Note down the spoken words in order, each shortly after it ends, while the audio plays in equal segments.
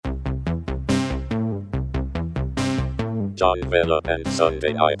Don Vella and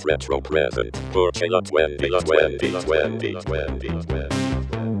Sunday Night Retro present. Burkina 2020.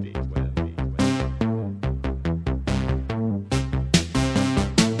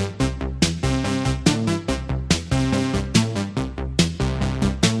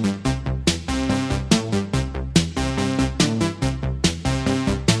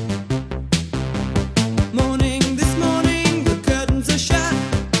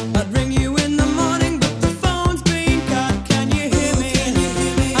 Can you hear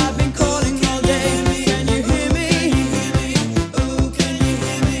me?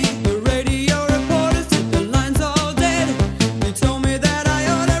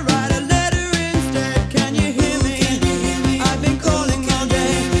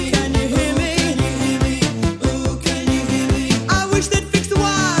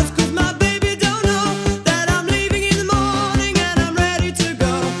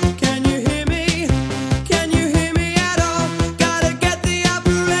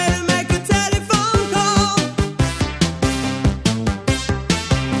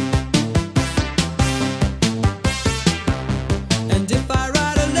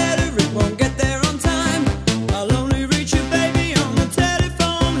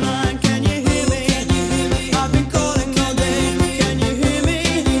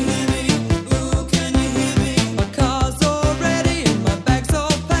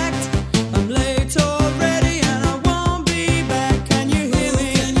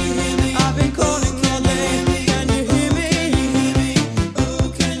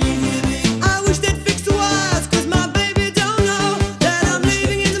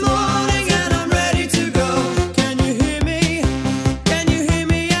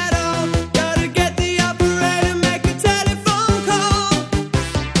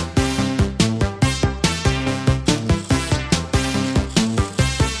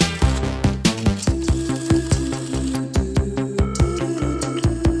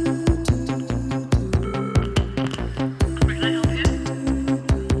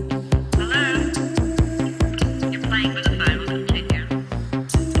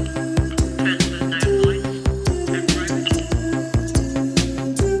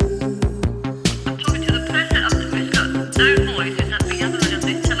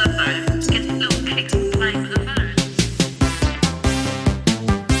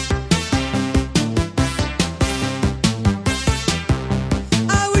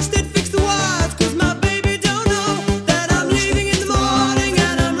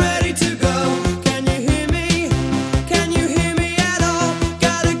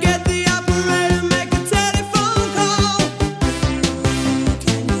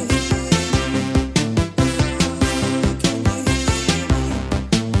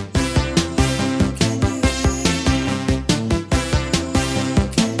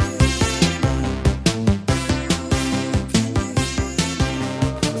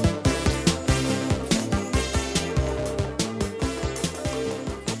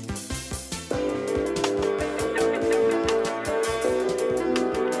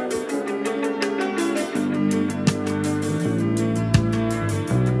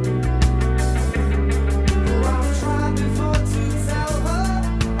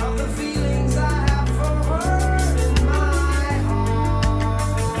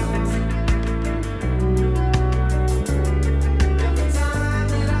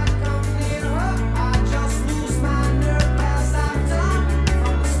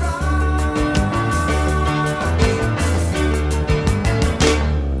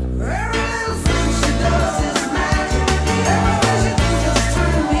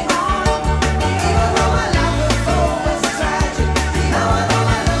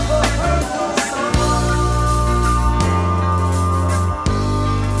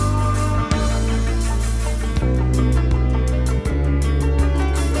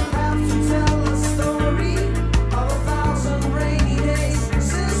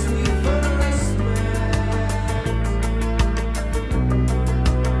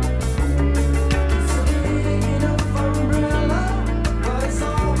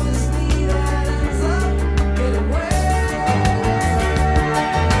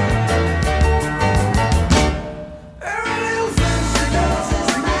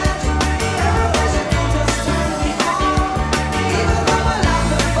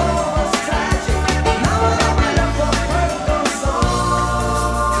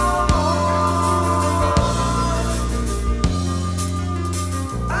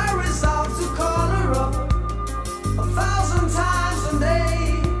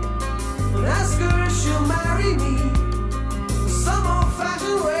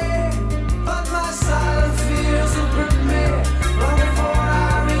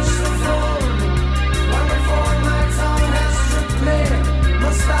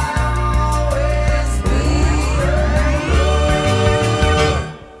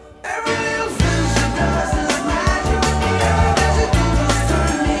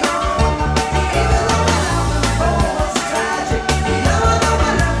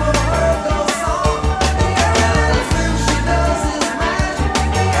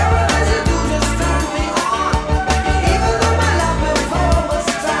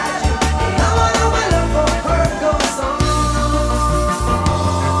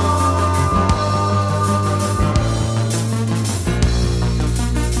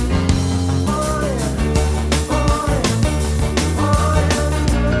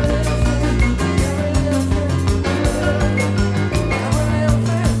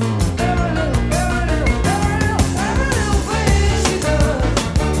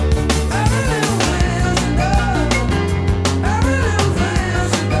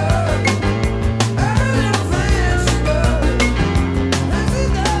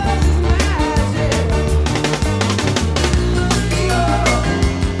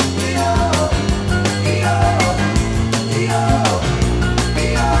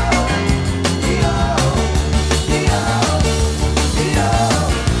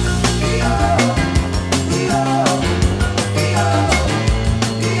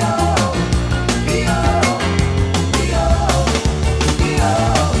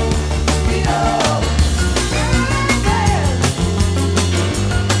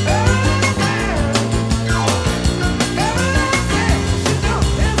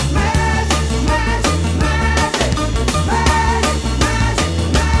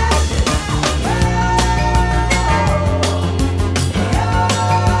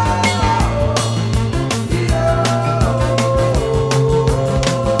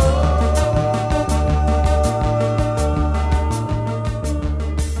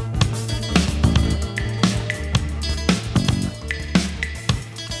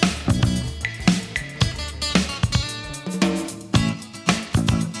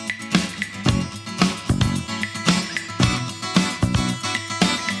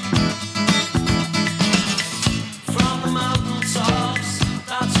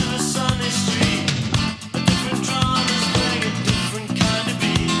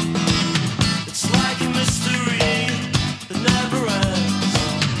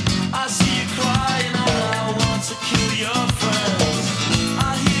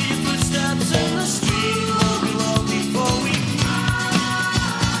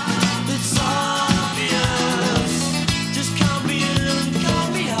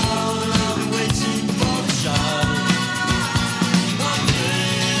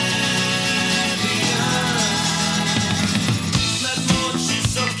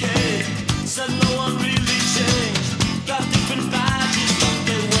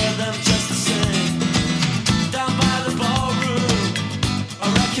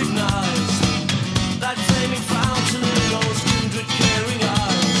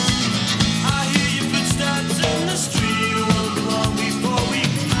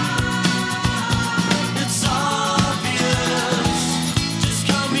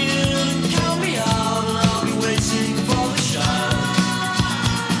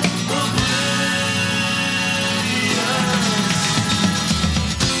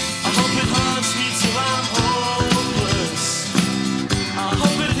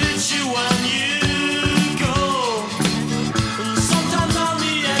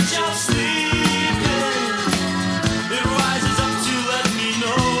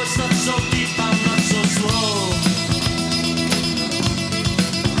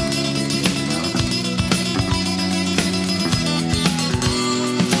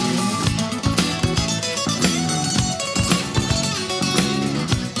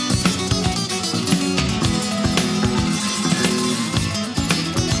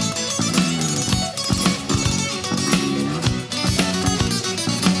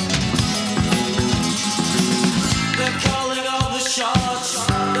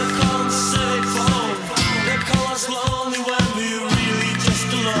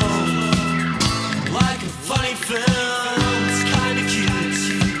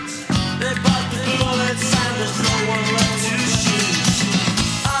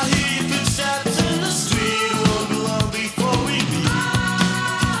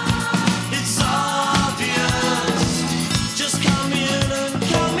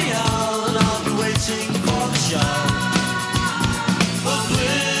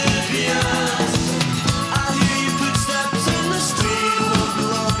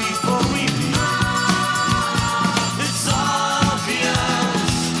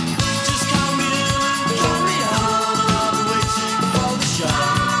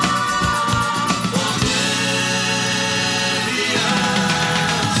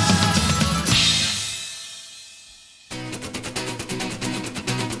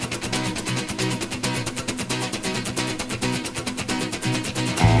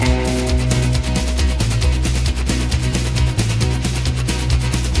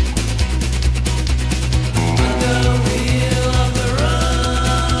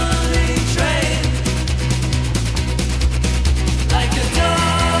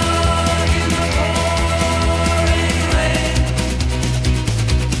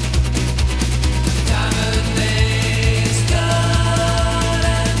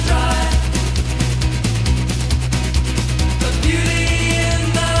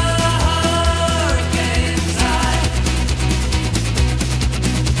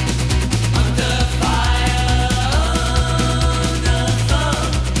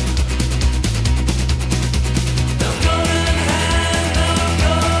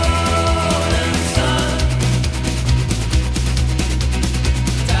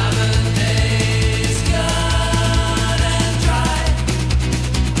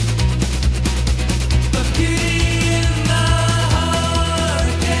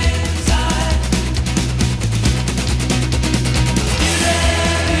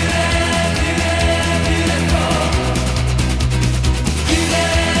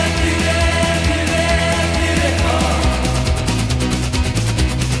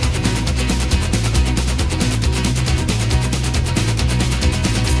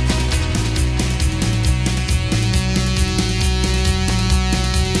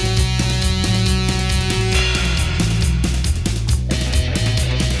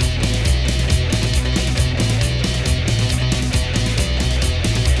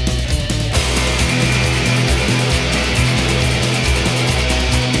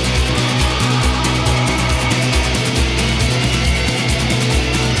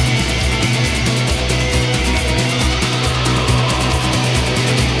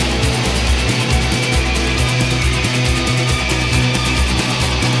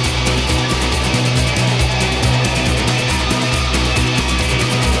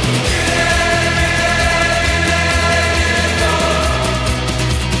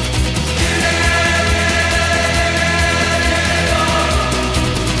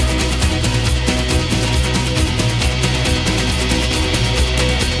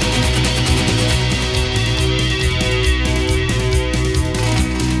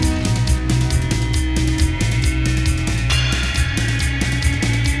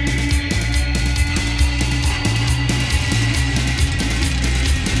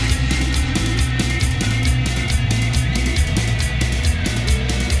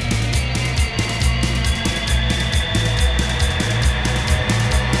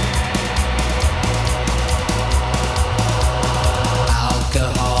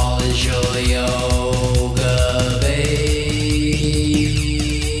 yoga, babe.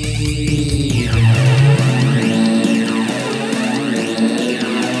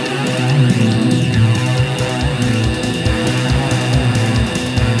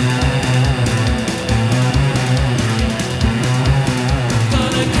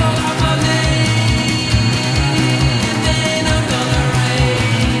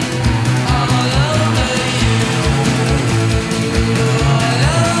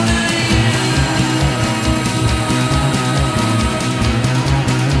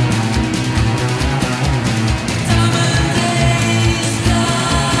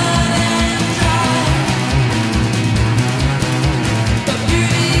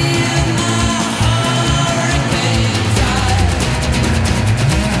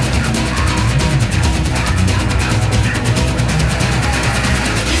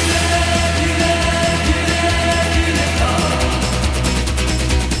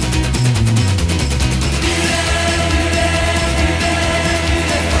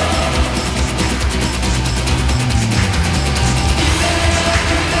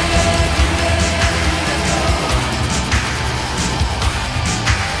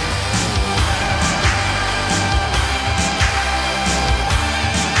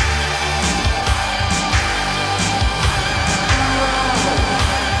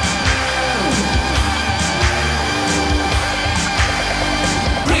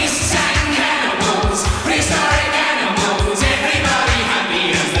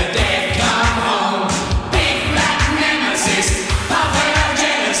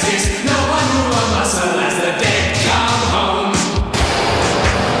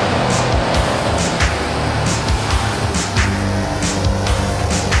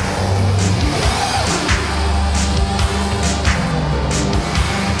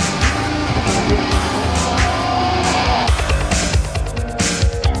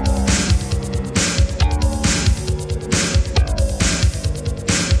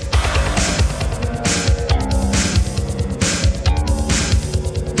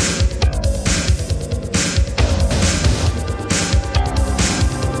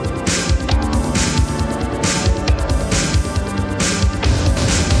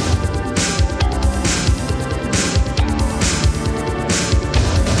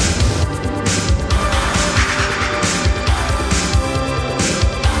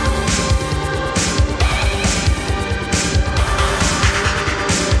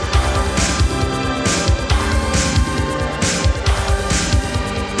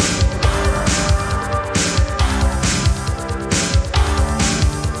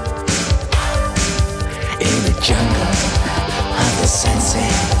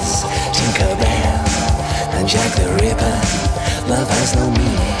 Jack the Ripper, love has no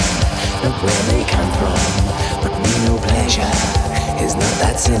meaning. Look where they come from, but we know pleasure is not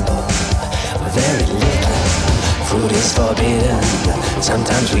that simple. Very little fruit is forbidden.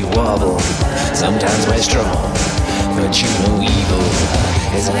 Sometimes we wobble, sometimes we're strong. But you know evil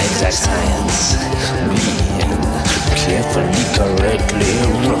is an exact science. Being carefully, correctly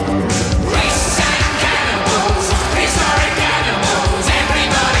wrong. Racists and cannibals, prehistoric animals,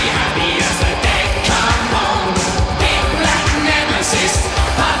 everybody happy as the dead come home. Big black nemesis,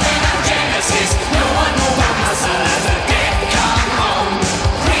 parthenogenesis, no one will want muscle as the dead come home.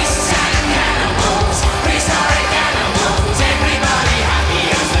 Racists and cannibals, prehistoric animals, everybody happy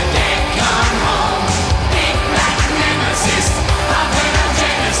as the dead come home. Big black nemesis,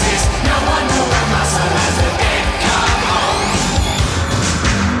 parthenogenesis, no one will want muscle as the dead come home.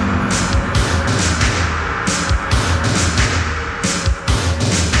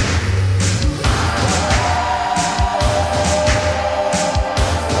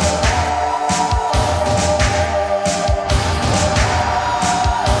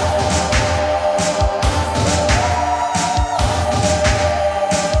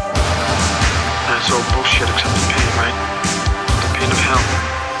 That's all bullshit except the pain, right? The pain of hell.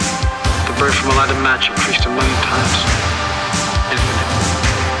 The birth from a light of match increased 1,000,000 times. Infinite.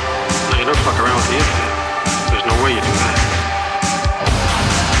 Now you don't fuck around with the infinite. There's no way you do that.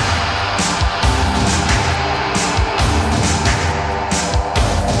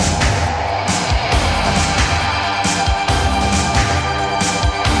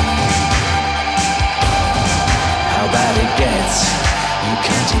 How bad it gets, you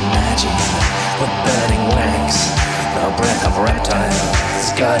can't imagine. The burning wax, the breath of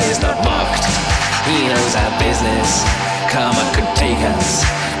reptiles. God is not mocked, he knows our business. Karma could take us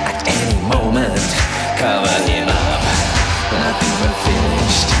at any moment. Cover him up, nothing but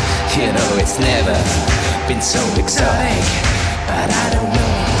finished. You know it's never been so exotic. But I don't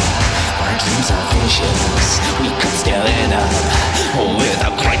know, my dreams are vicious. We could still end up with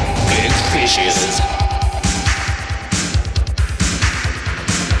a great big fish. dishes.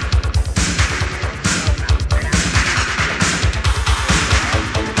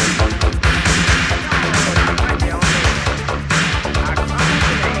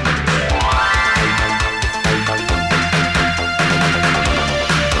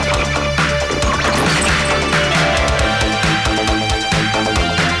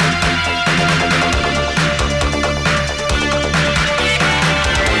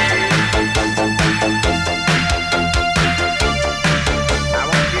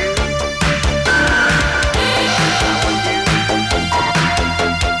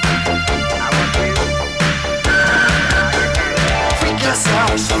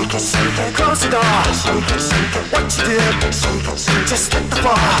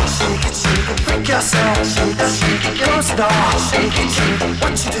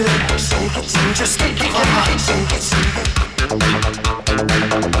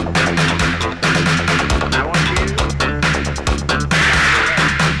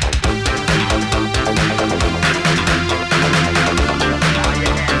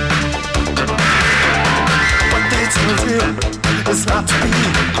 It's not to be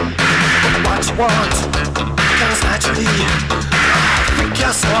what you want, comes naturally. Freak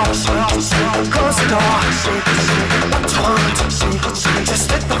yourself, close the door. What you want,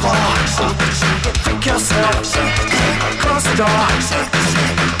 just hit the floor. Freak yourself, close the door.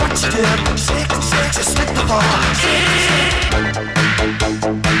 What you did, just hit the floor.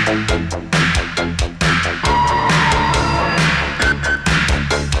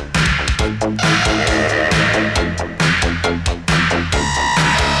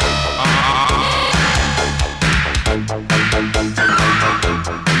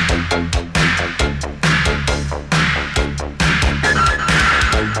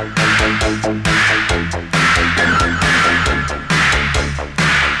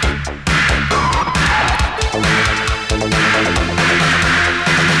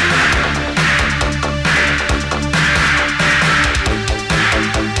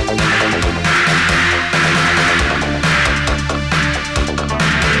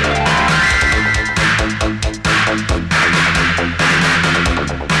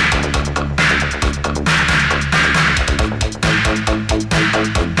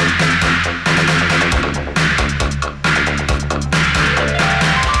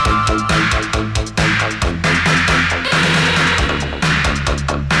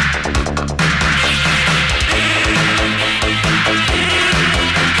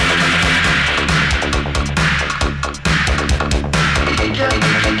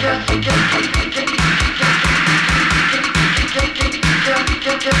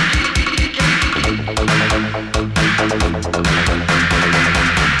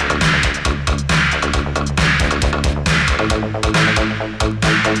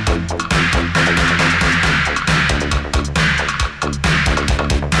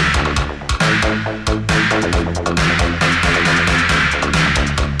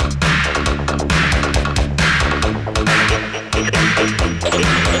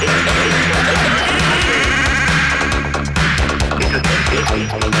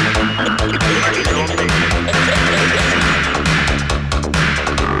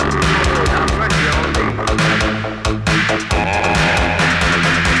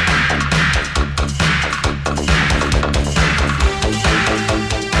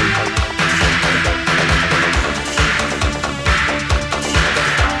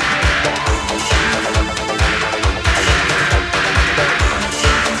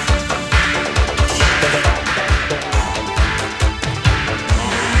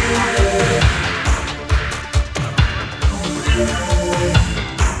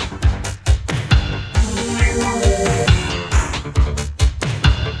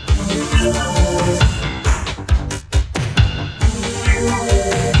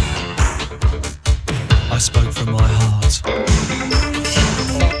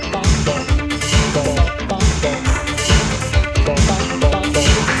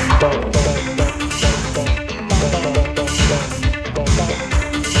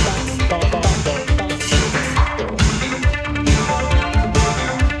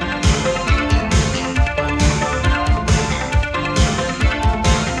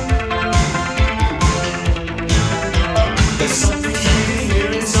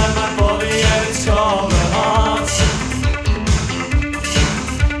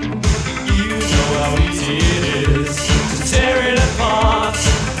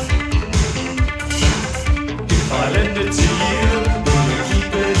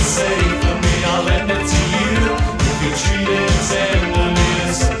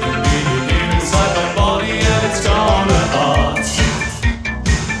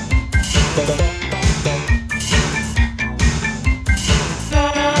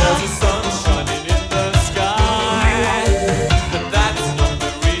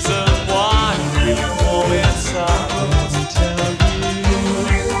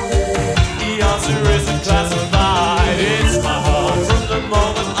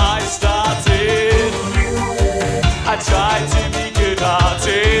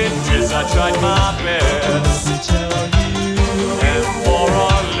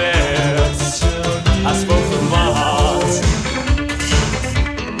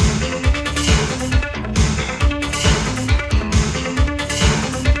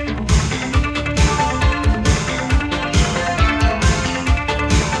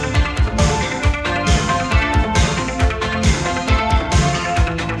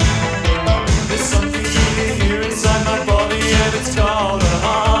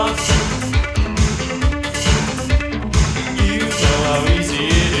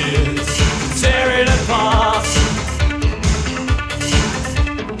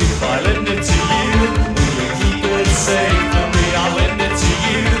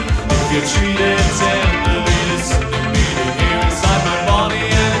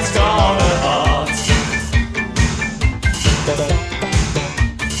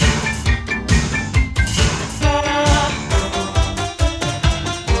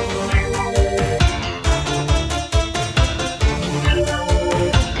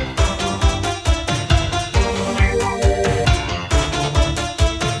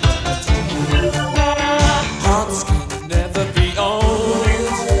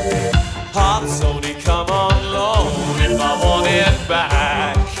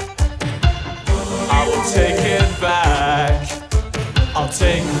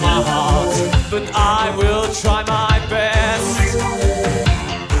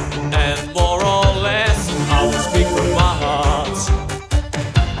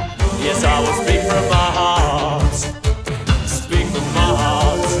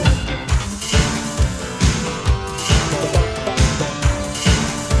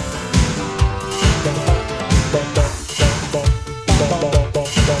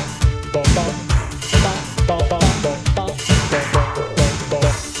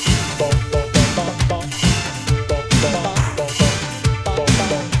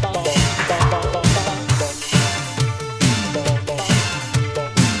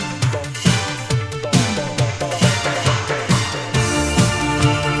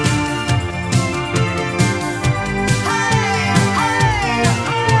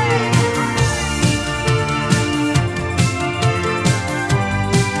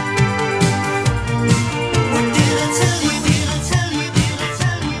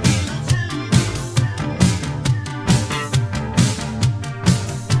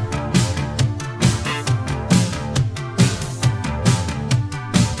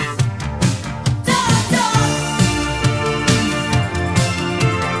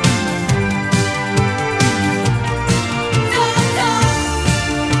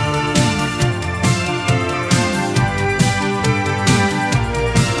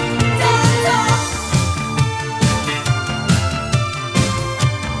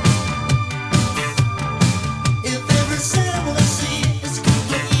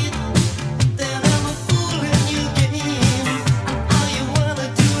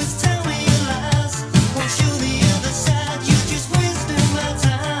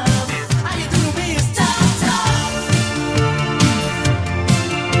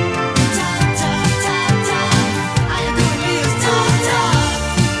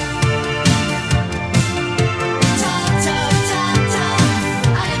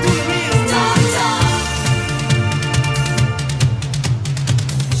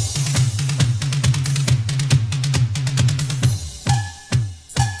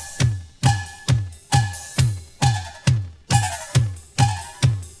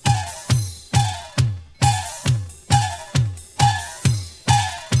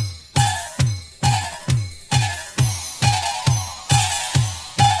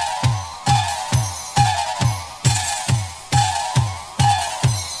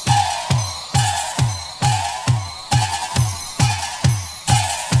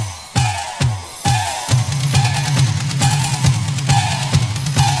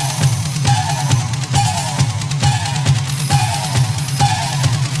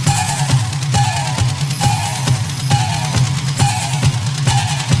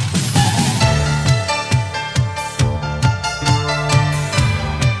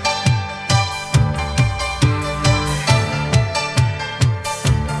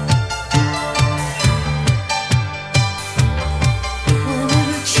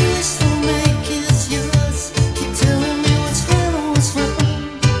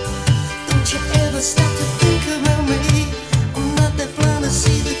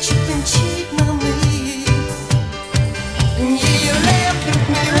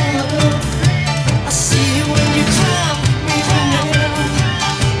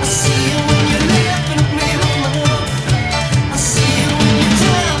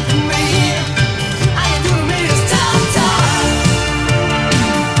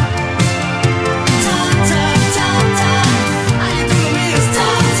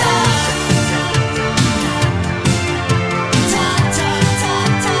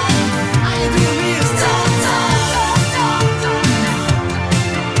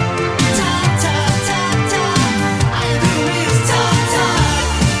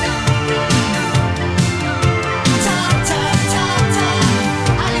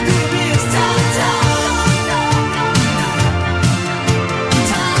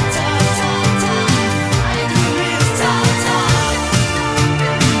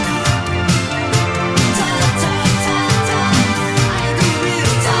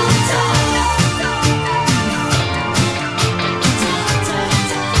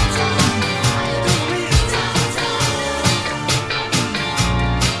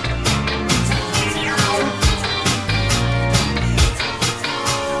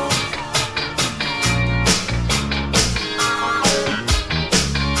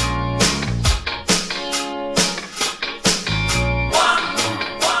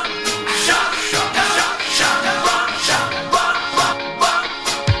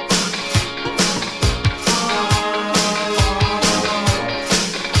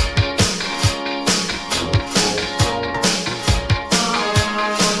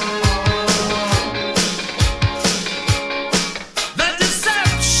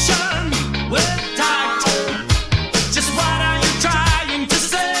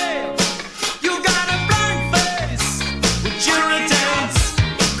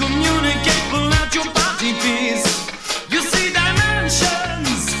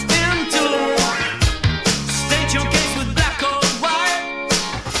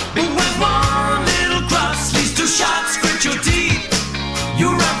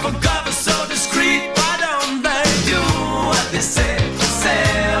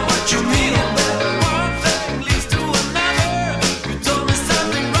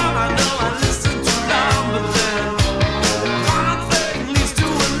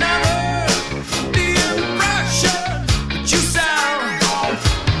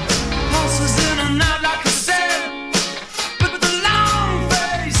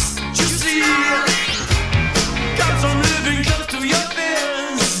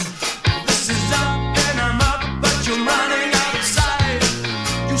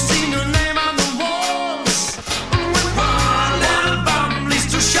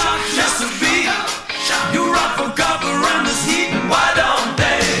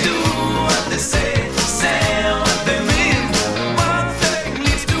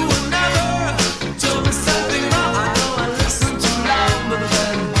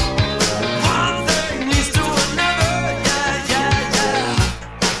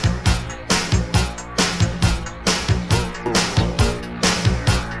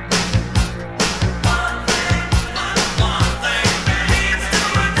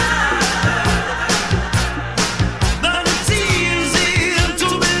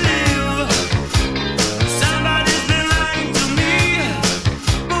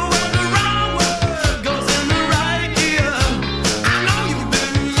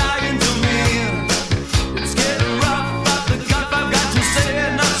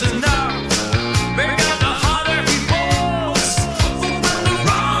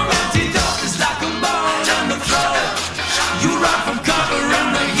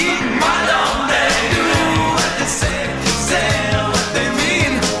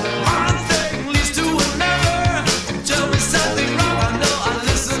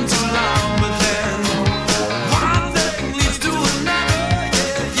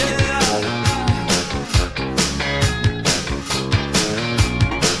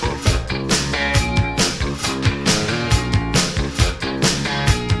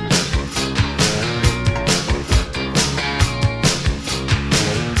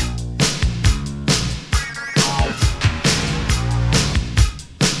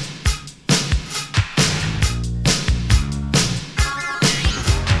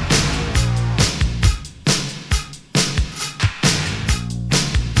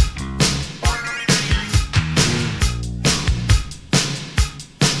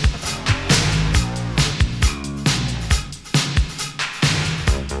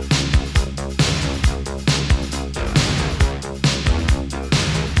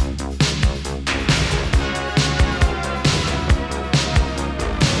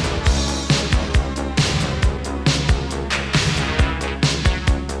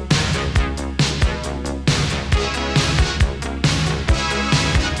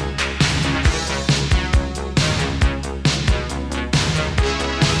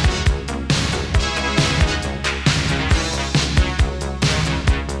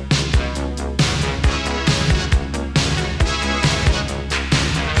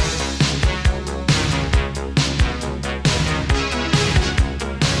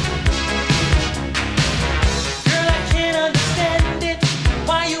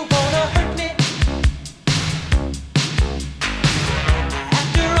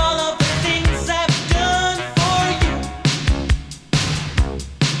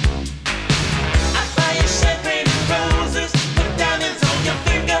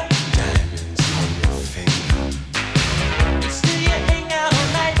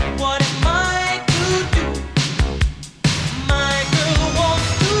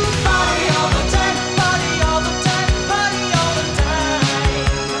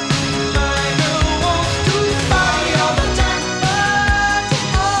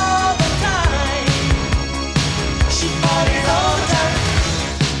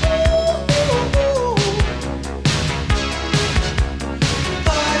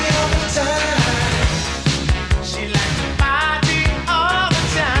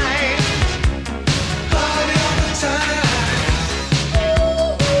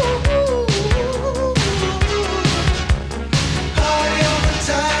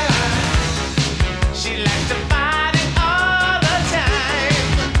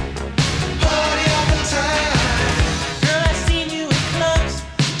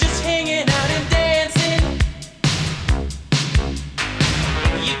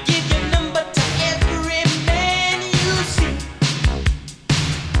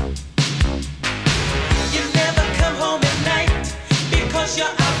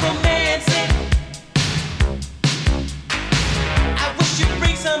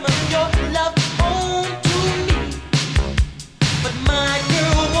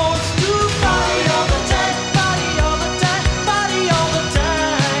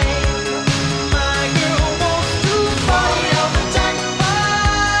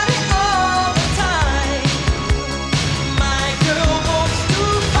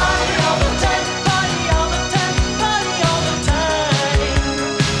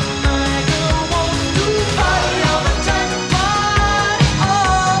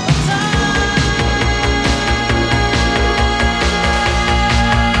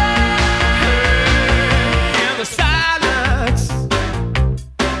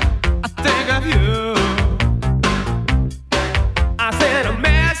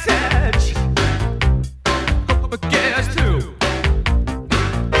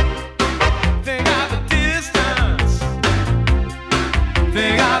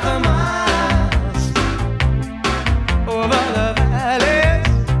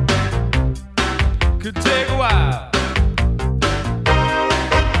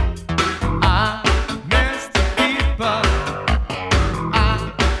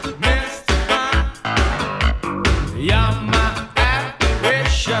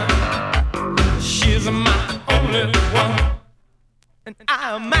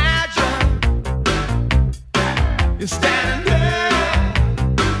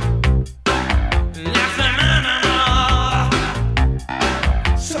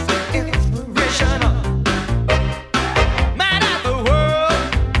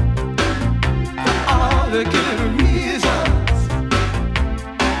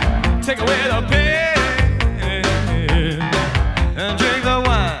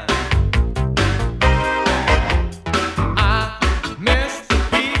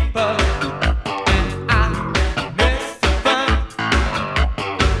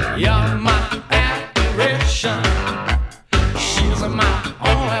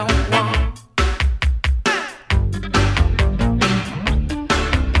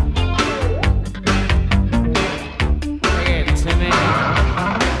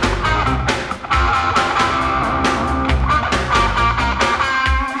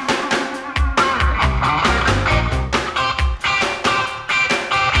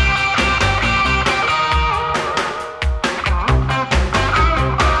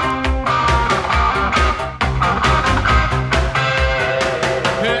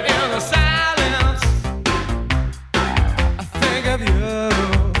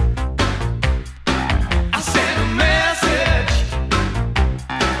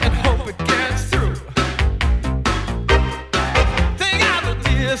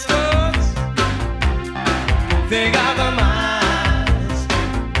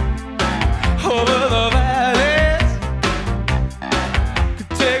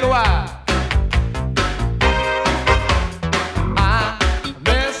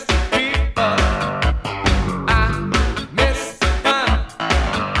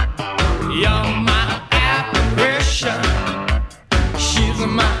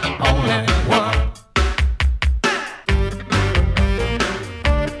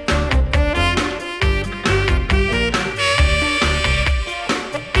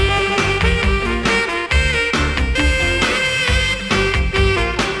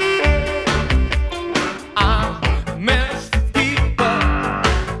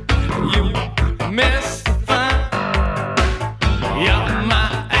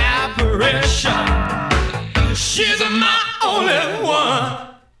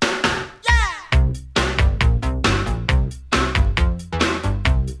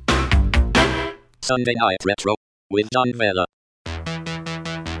 Sunday Night Retro with Don Vela.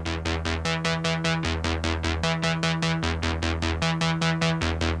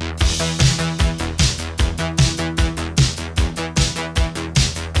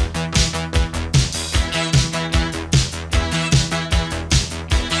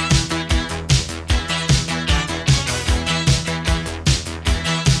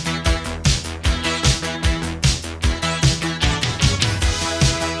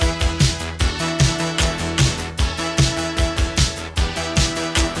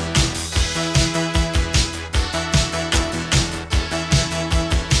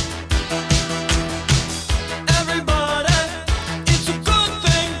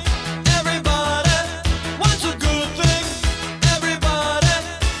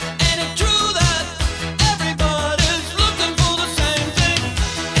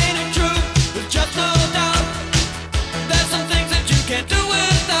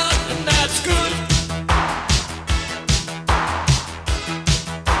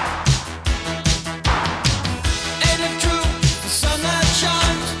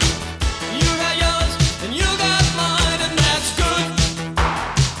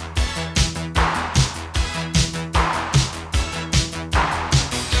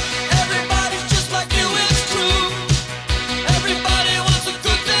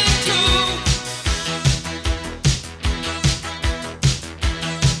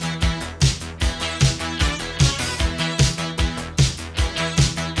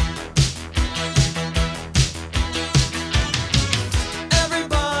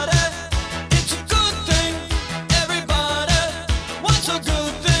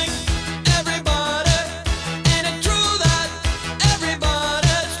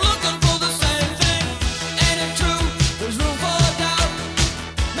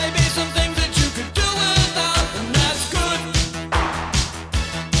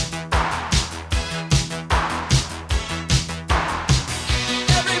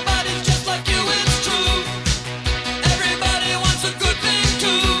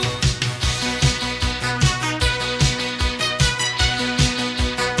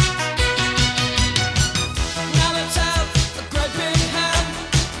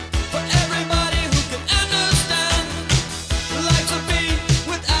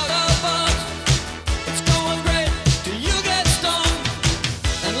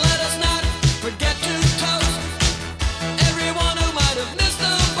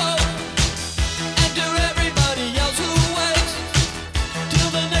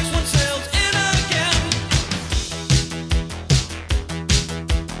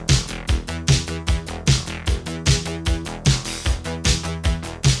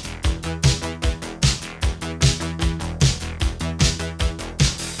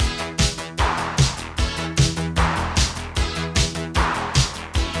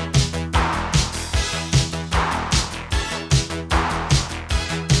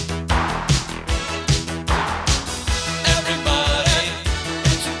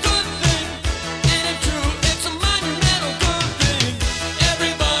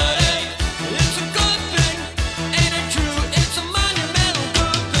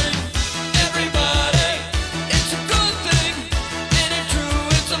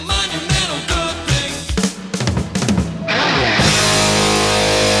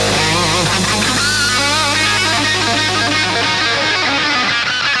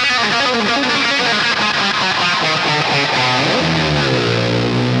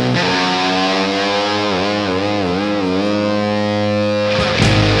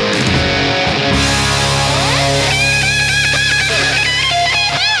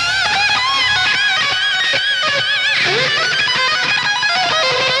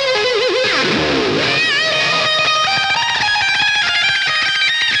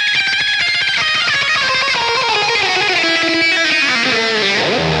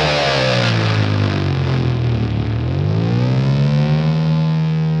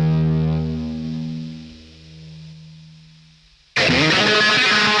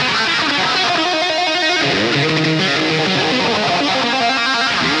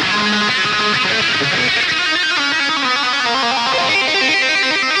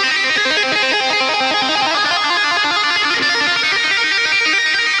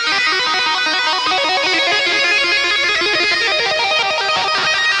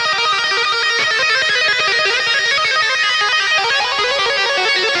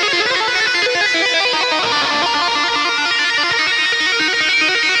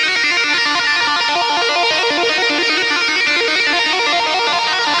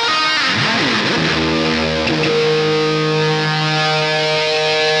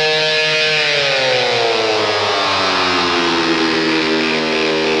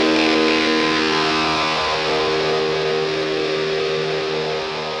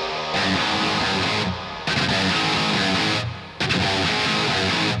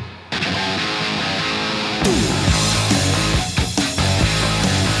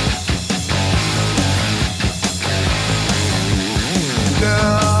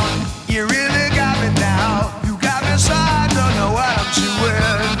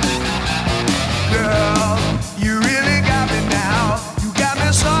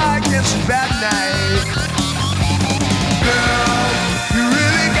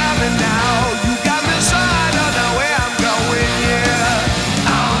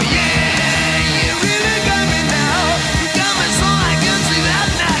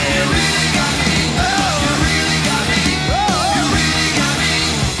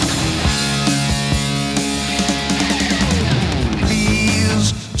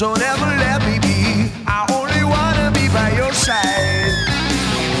 don't ever let me be. I only wanna be by your side.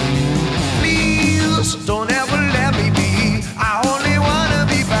 Please don't ever let me be. I only wanna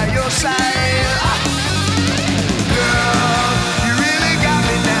be by your side. Girl, you really got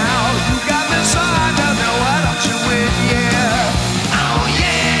me now. You got me so I don't know what I'm doing, yeah. Oh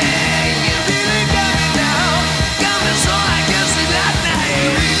yeah, you really got me now. Got me so I can see that night.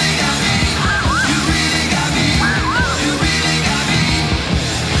 You really got me. You really got me. You really got me.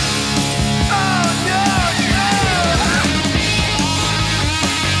 Oh no, no.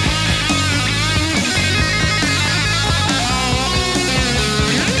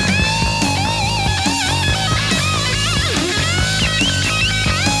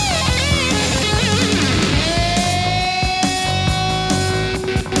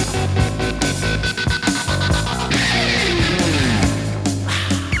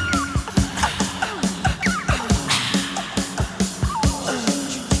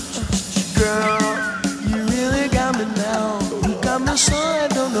 Girl, you really got me now. You got me so I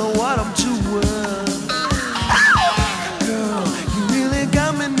don't know what I'm doing. Girl, you really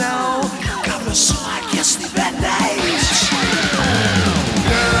got me now. You got me so I can't sleep at night.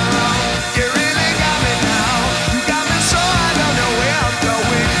 Girl, you really got me now. You got me so I don't know where I'm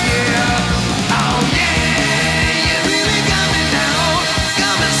going, yeah. Oh yeah, you really got me now.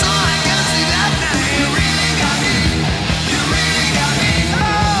 Got me so I can't sleep at night. You really got me. You really got me.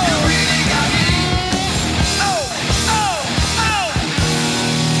 Oh, you really got me.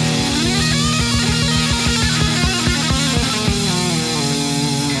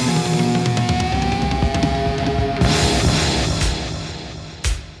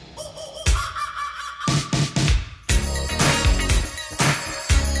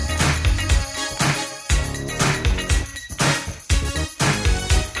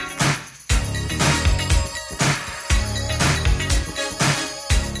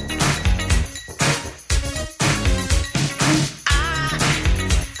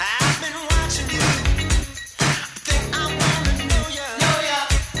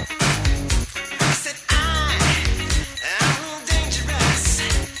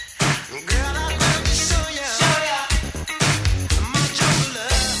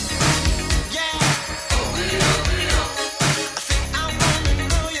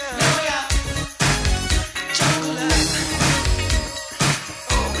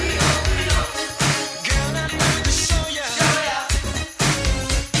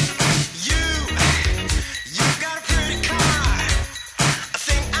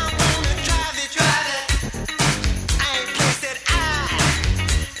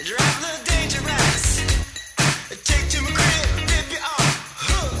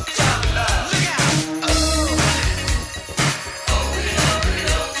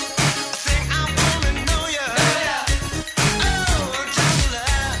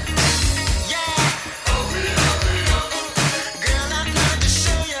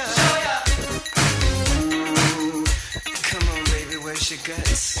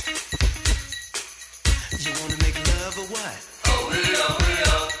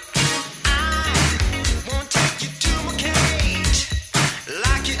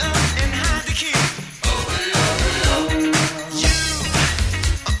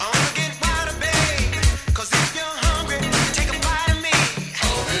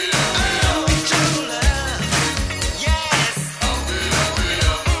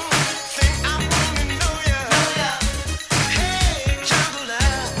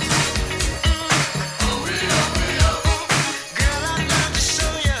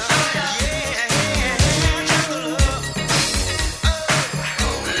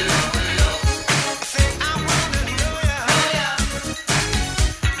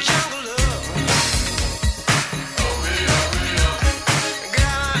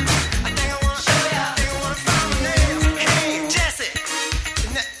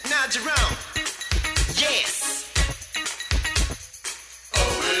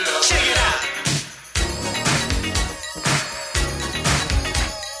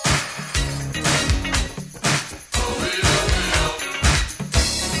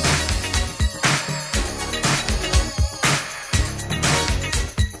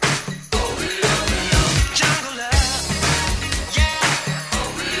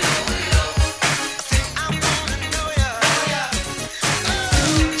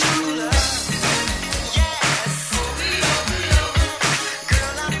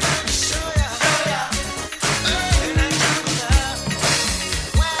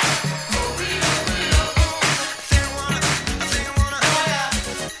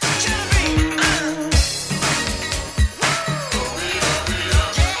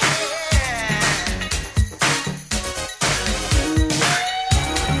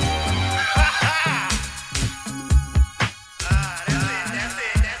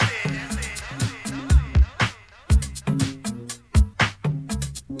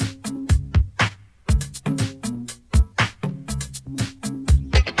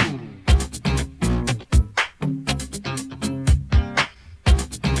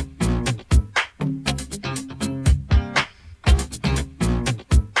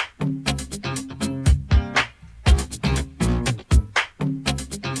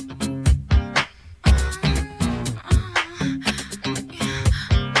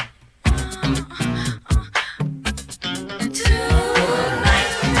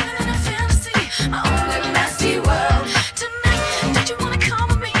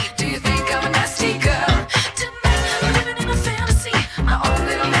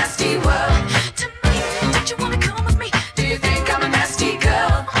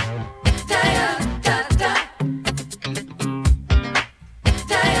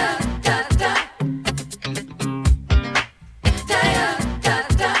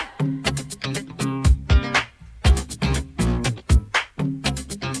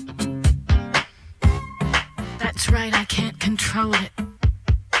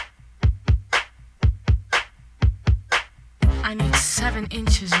 I need 7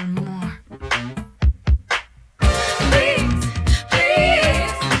 inches or more. Please,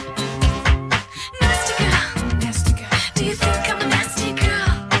 please. Nasty girl, nasty girl. Do you think I'm a nasty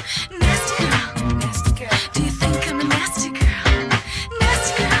girl? Nasty girl, nasty girl. Do you think I'm a nasty girl?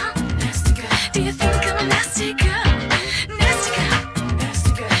 Nasty girl, nasty girl. Do you think I'm a nasty girl? Nasty girl,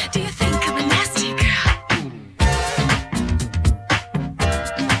 nasty girl. Do you think I'm a nasty girl?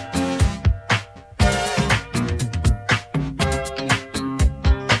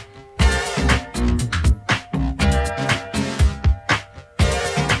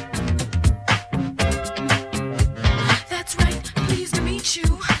 That's right, pleased to meet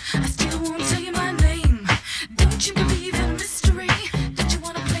you. I still won't tell you my name. Don't you believe in mystery? Don't you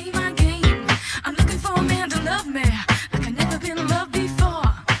wanna play my game? I'm looking for a man to love me like I've never been loved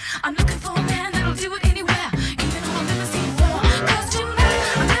before. I'm looking for a man that'll do it anywhere, even on a limousine floor. 'Cause tonight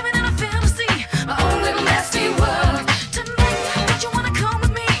I'm living in a fantasy, my own little nasty world. Tonight, don't you wanna come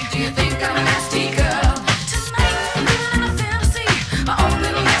with me? Do you think I'm a nasty girl? Tonight, I'm living in a fantasy, my own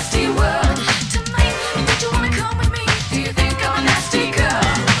little nasty world. Tonight, don't you wanna come with me? Do you think I'm a nasty girl?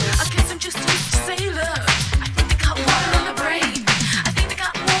 I guess I'm just used to sailors. I think they got water on the brain. I think they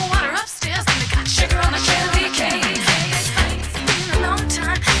got more water upstairs than they got sugar on a candy cane. It's been a long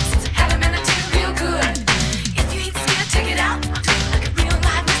time since I had a man that did real good. If you ain't scared, take it out. I'll do it like a real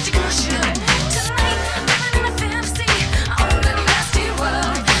live nasty girl should. Tonight, I'm living in a fantasy, my own little nasty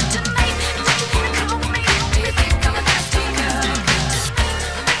world. Tonight, don't you wanna come with me? Do you think I'm a nasty girl?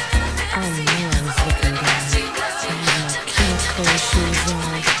 I knew I was looking down. King's cold shoes on,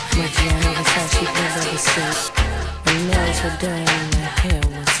 my Gianni Versace leather suit. My nails were done and my hair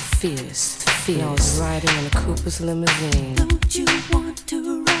was fierce. I was riding in a Cooper's limousine. Don't you want to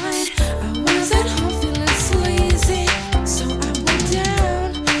ride? I was at home feeling sleazy, so I went down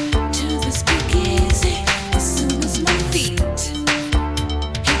to the speakeasy. As soon as my feet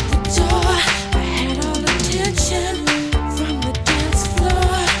hit the door, I had all attention from the dance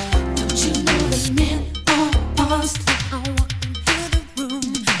floor. Don't you know the men all paused? I walked into the room.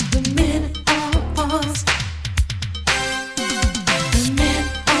 The men all paused. The men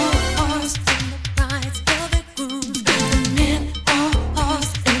all paused and the brides held their grooves. The men all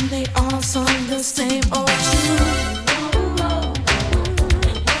paused and they all sung the same old tune.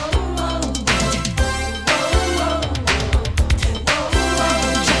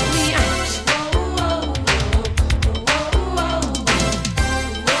 Check me out.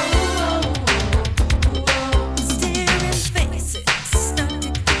 Staring faces,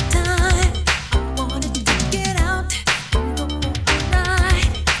 starting to die. I wanted to get out and go for a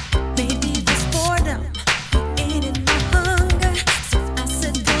ride. Maybe this boredom created my hunger, so I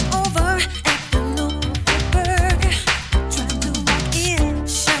settled over at the local burger. Tried to walk in,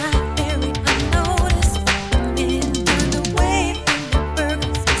 shine very unnoticed. Men turned away from the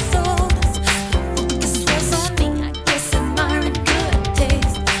burgers they sold us. The focus was on me, I guess admiring good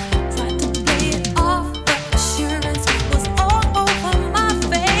taste. Tried to play it off, but assurance was all over my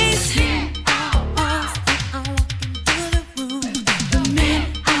face. Men all paused, and I walked into the room. The men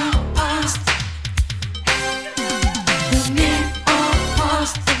all paused. The men all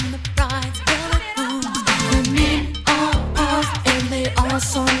paused, and the brides held their grooves. The men all paused, and they all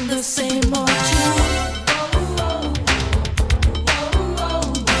sung the same old tune.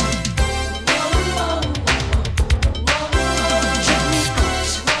 Check me out.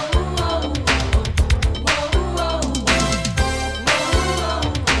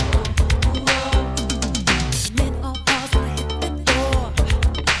 Men all paused when I hit the door.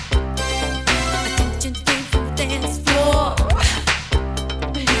 Attention came from the dance floor.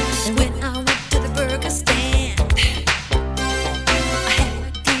 And when I went to the burger stand, I had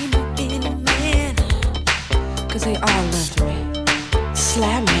a dream of being a man. 'Cause they all loved me.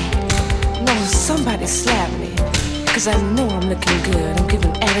 Slap me. No, somebody slap me. 'Cause I know I'm looking good. I'm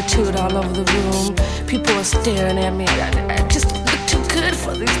giving attitude all over the room. People are staring at me. I just look too good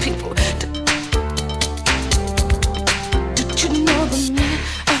for these people. Did you know the men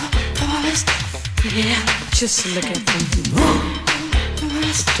are paused? Yeah, just looking for you.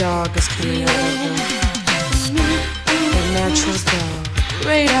 This dog is coming out of them. A natural dog.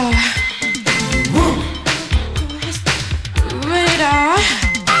 Radar. Radar.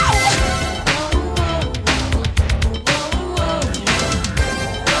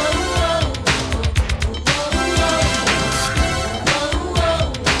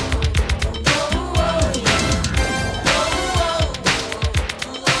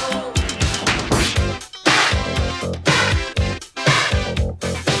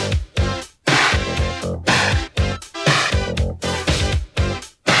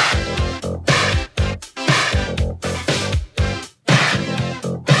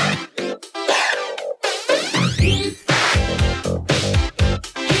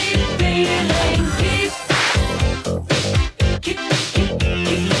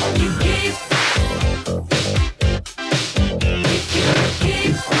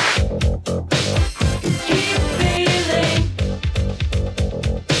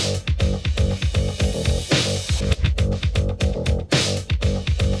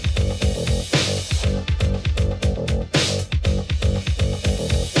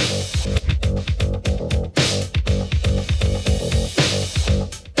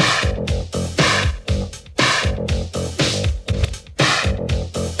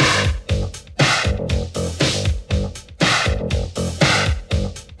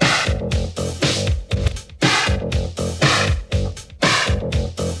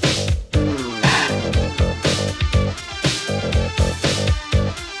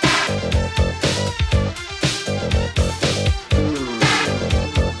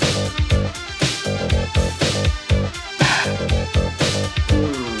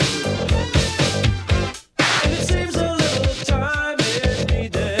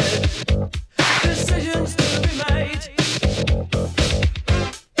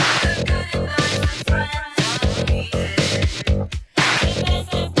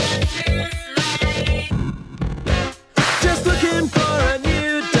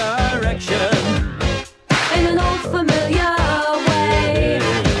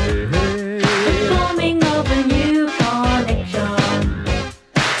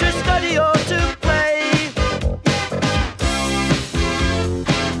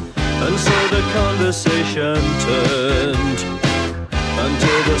 And so the conversation turned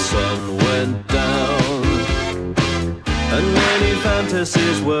until the sun went down, and many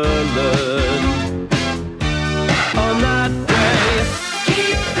fantasies were learned on that day.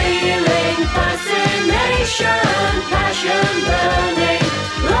 Keep feeling fascination, passion burning,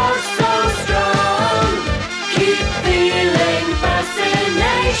 love so strong. Keep feeling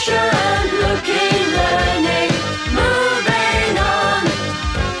fascination, looking, learning, moving on.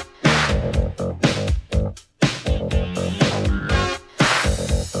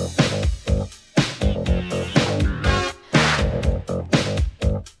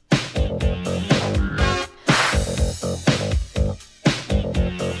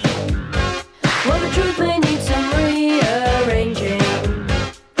 Well, the truth may need some rearranging.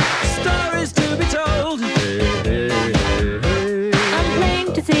 Stories to be told. I'm plain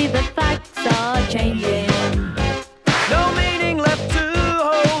to see the facts are changing. No meaning left to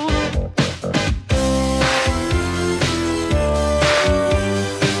hold.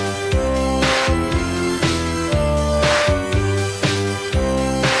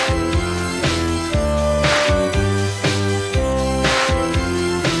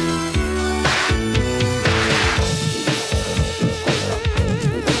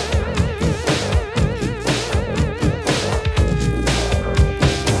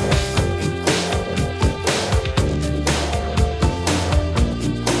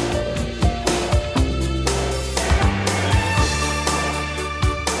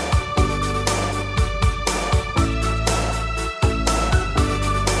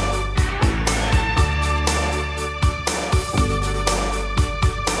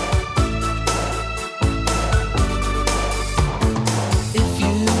 If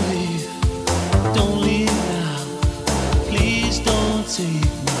you leave, don't leave now. Please don't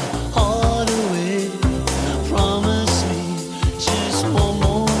take my heart away. Promise me just one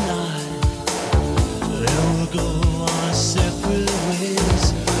more night. Then we'll go our separate ways.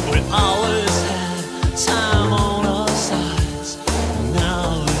 We always had time on our sides.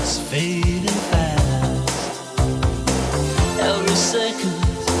 Now it's fading fast. Every second,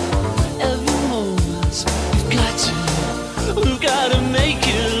 every moment, we've got to make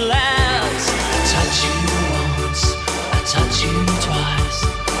it last. I touch you once, I touch you twice.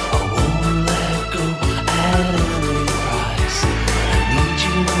 I won't let go at any price. I need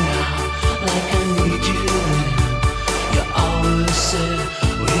you now, like I need you then. You always said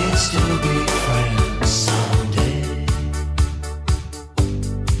we'd still be friends someday.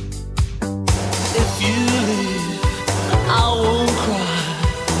 If you leave, I won't cry,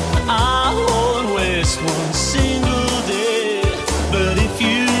 I won't waste one single day. But if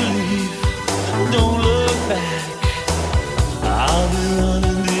you leave, don't look back. I'll be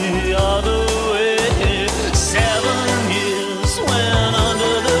running the other way. 7 years went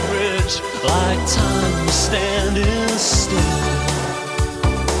under the bridge, like time was standing still.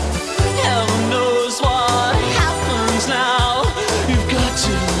 Heaven knows what happens now.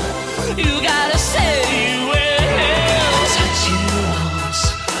 You gotta say you will. I touch you once,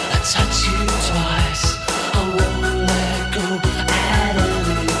 I touch you twice. I won't let go at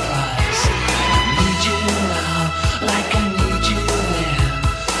any price. I need you now, like I need you then.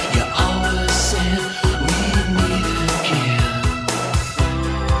 You always said we'd meet again.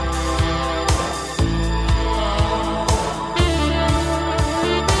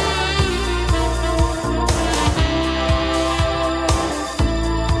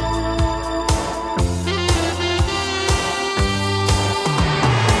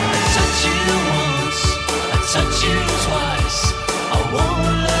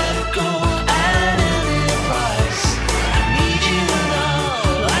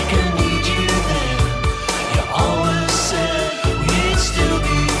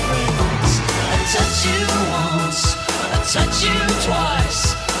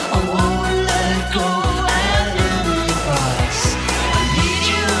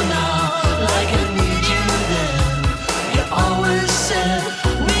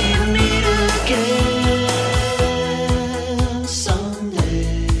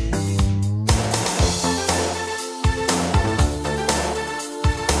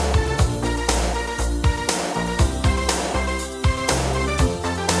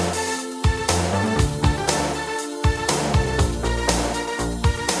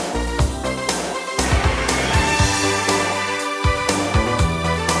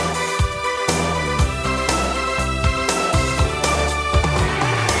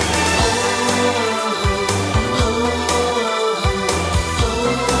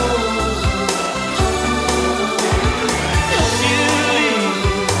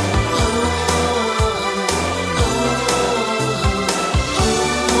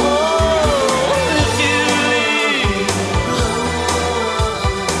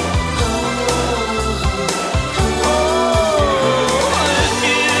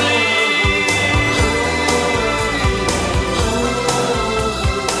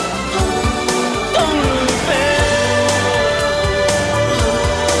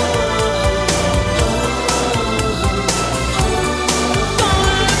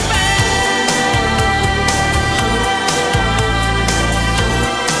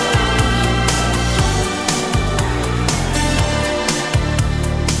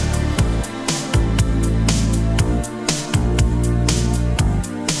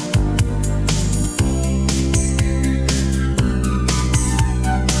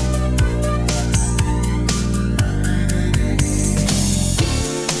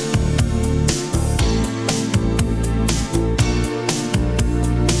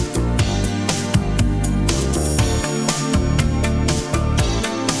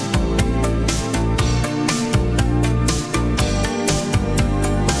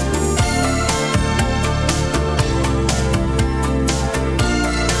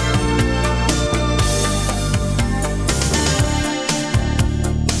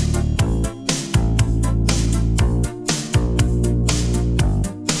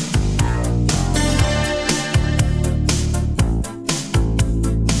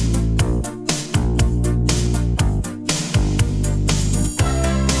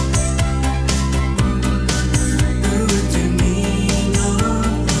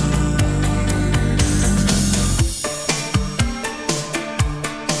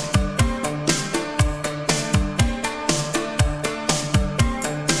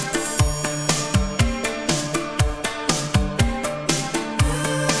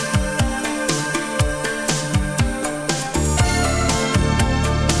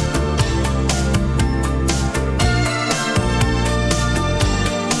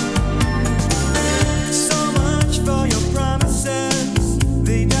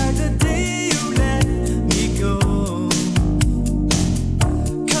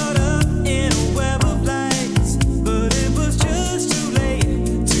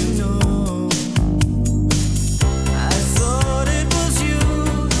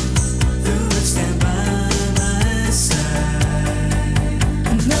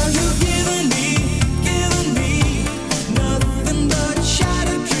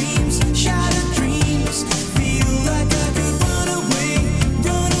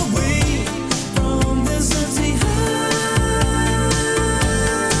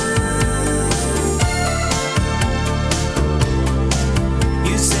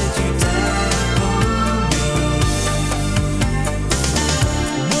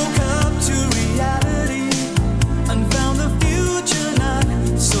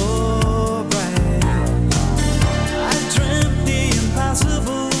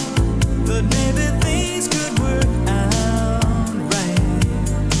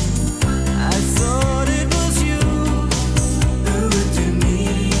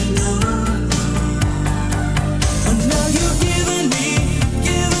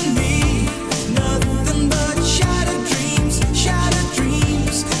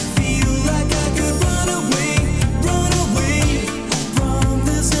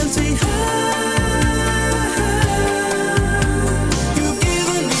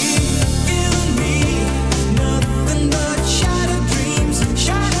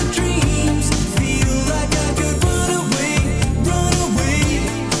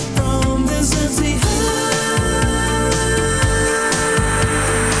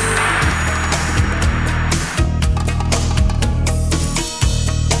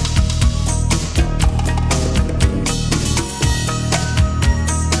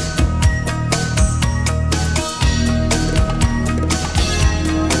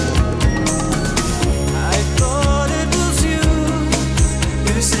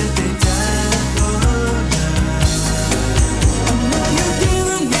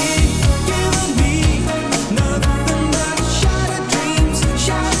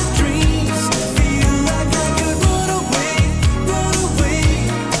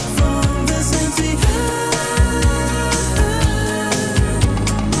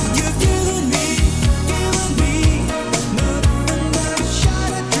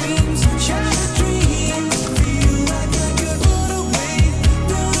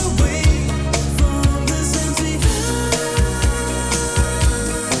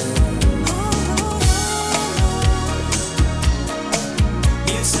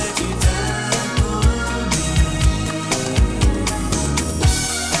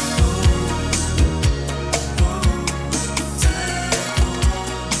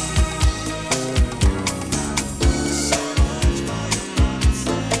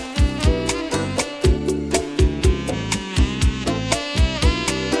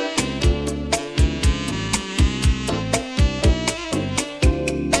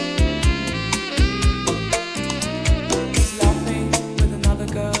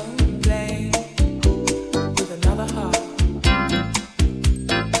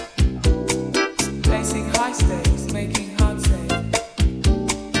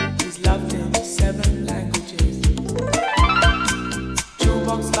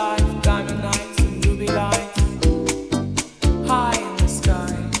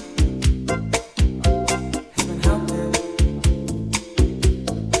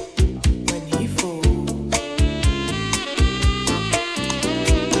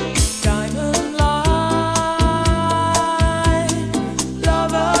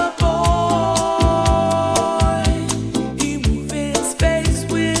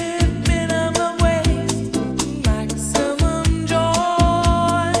 Maximum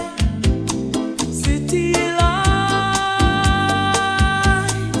joy.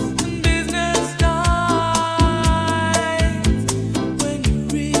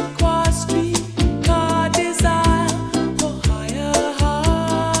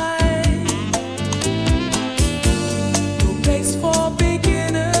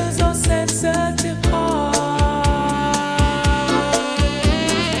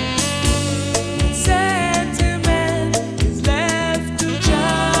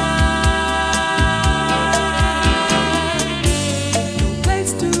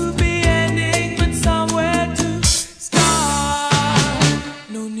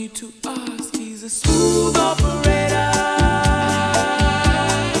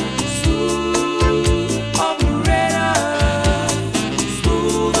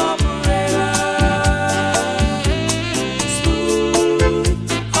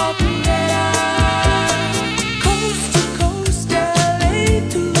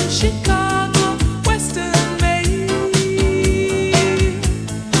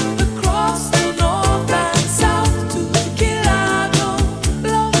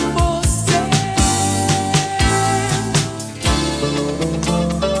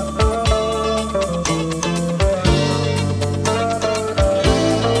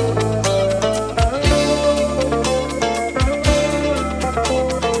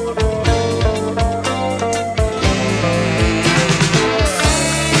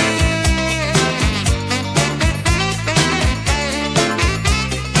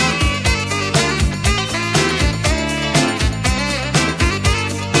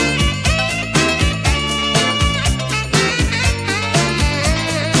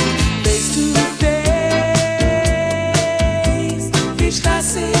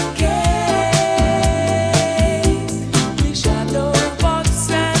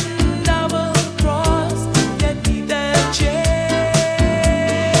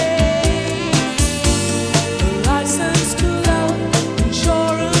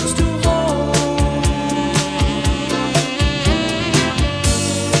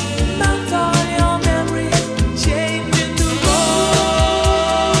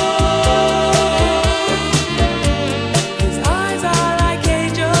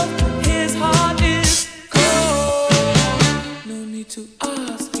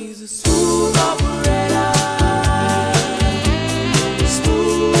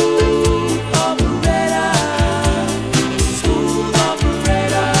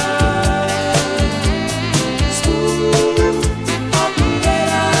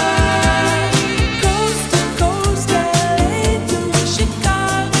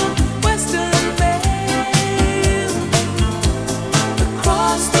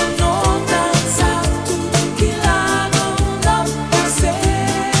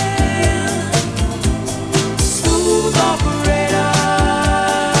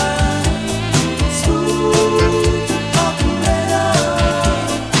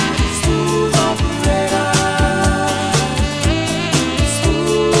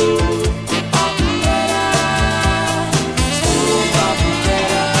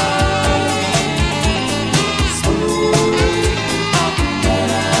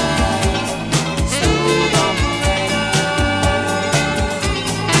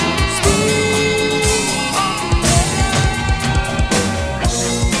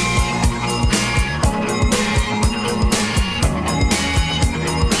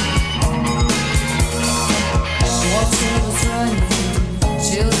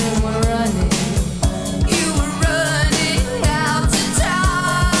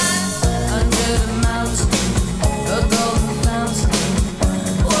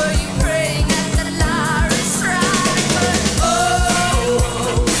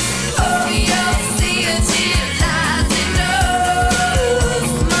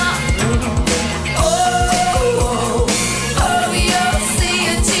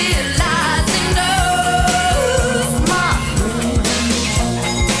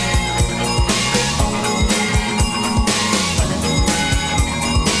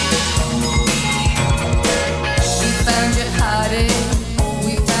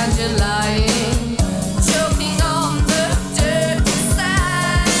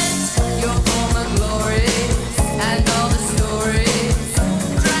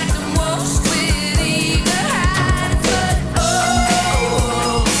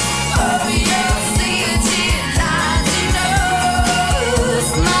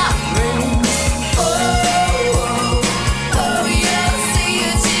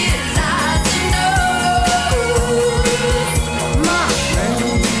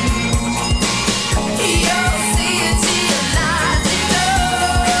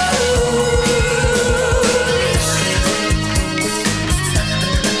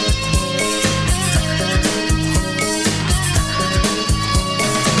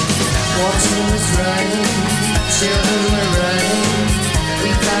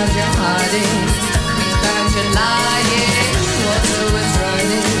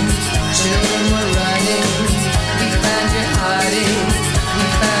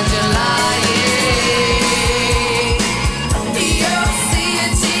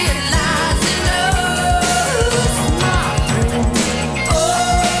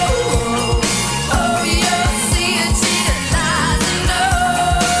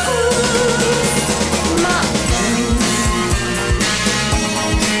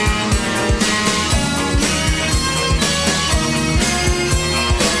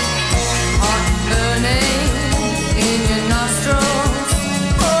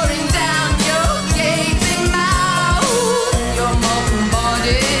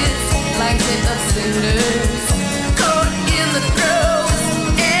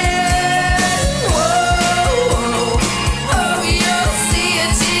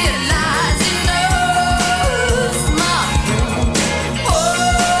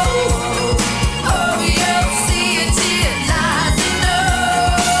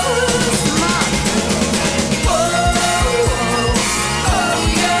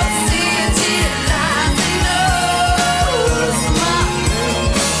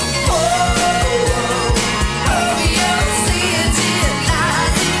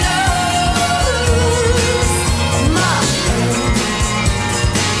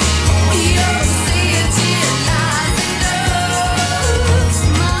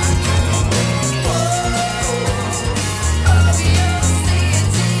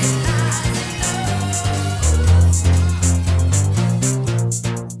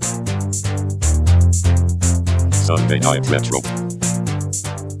 Sunday Night Retro.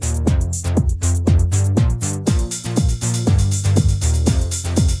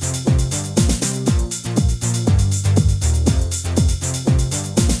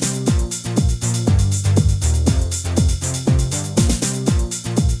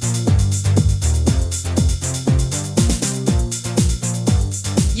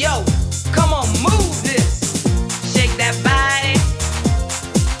 Yo, come on, move this. Shake that body.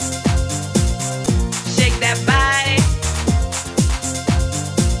 Shake that body.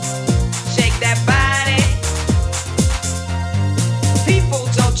 Shake that body. People,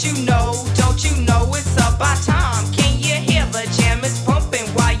 don't you know it's about time? Can you hear the jam is pumping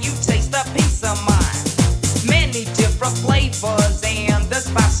while you taste a piece of mine? Many different flavors and the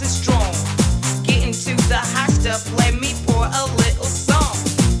spice is strong. Getting to the hot stuff, let me pour a little song.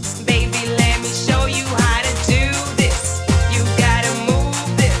 Baby, let me show you how to do this. You gotta move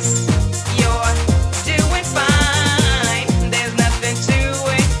this. You're doing fine. There's nothing to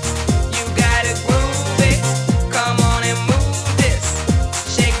it. You gotta groove it. Come on and move this.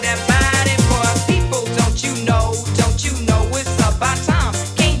 Shake that body for people, don't you know?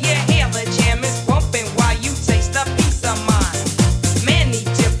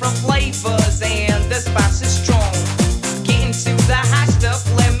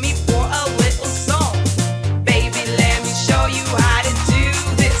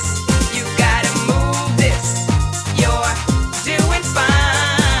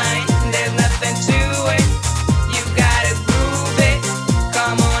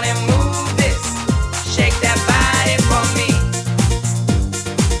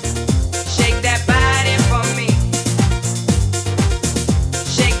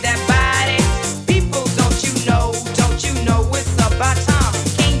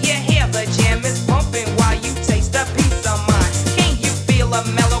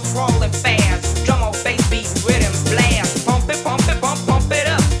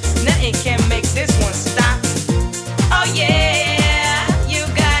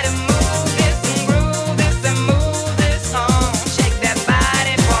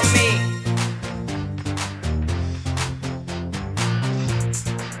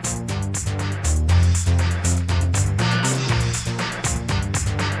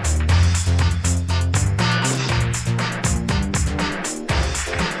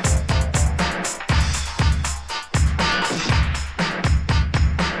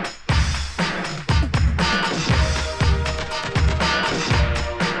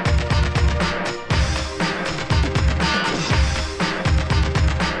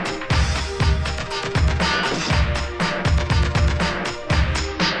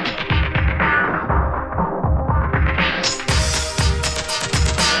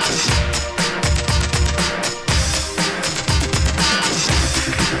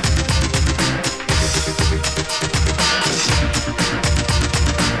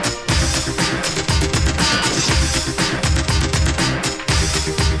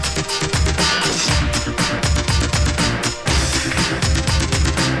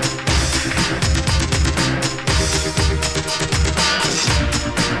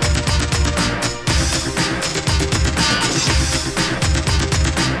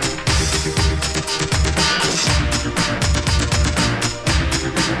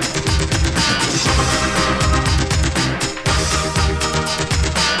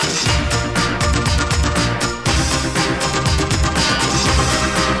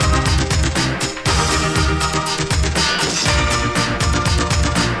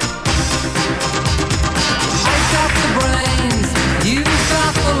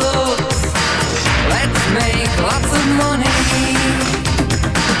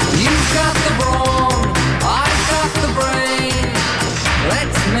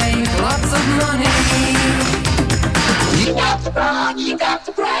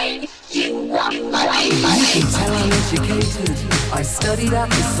 at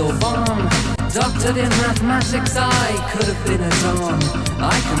the Sorbonne. Doctored in mathematics, I could have been a don.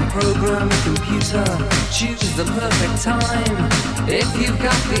 I can program a computer, choose the perfect time. If you've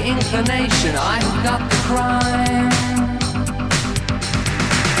got the inclination, I've got the crime.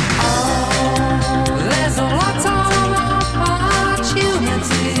 Oh, there's a lot of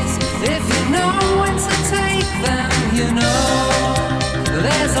opportunities. If you know when to take them, you know.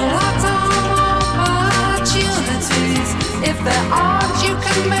 There's a lot of opportunities. If there aren't, you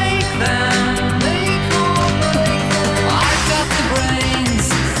can make them. I've got the brains,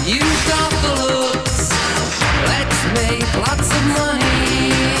 you've got the looks. Let's make lots of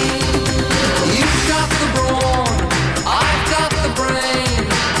money. You've got the brawn, I've got the brain.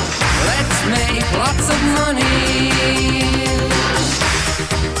 Let's make lots of money.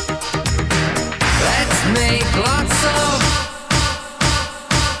 Let's make lots of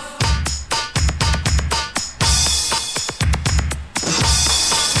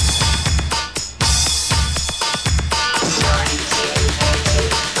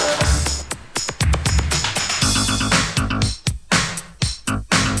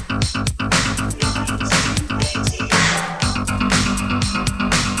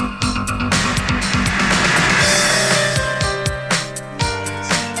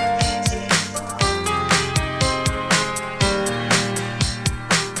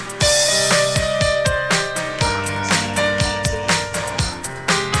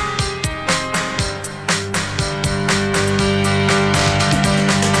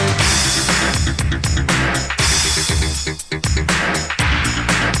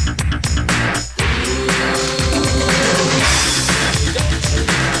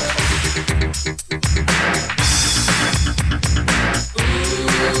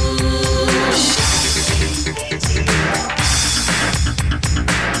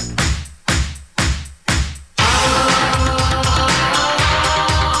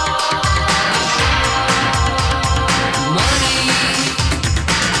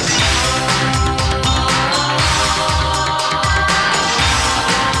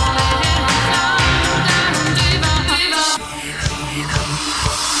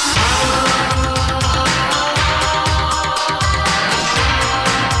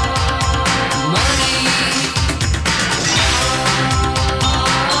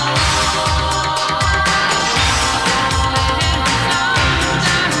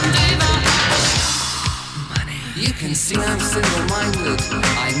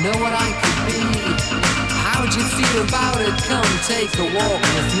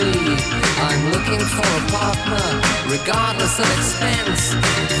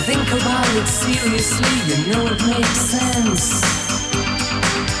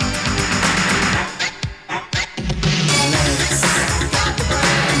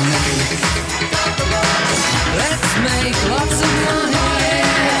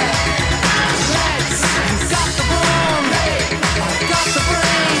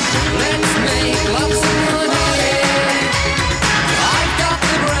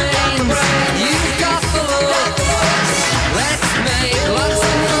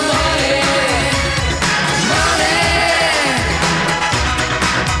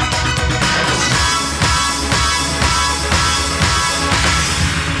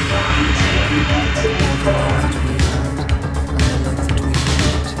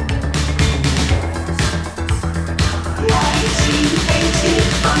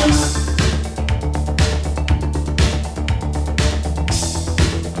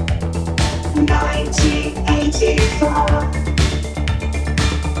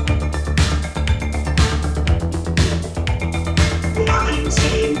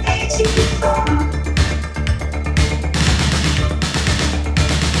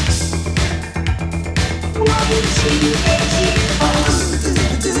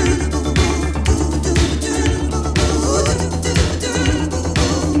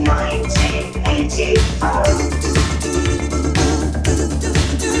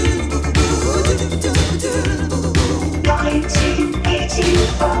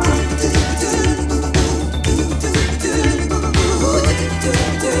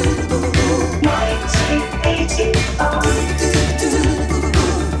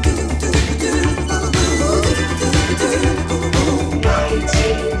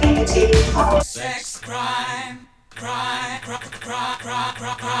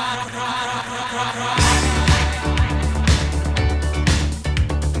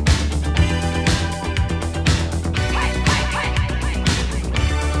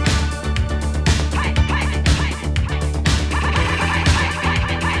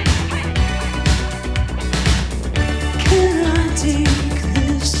Take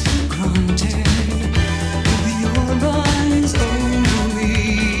this for granted with your eyes only.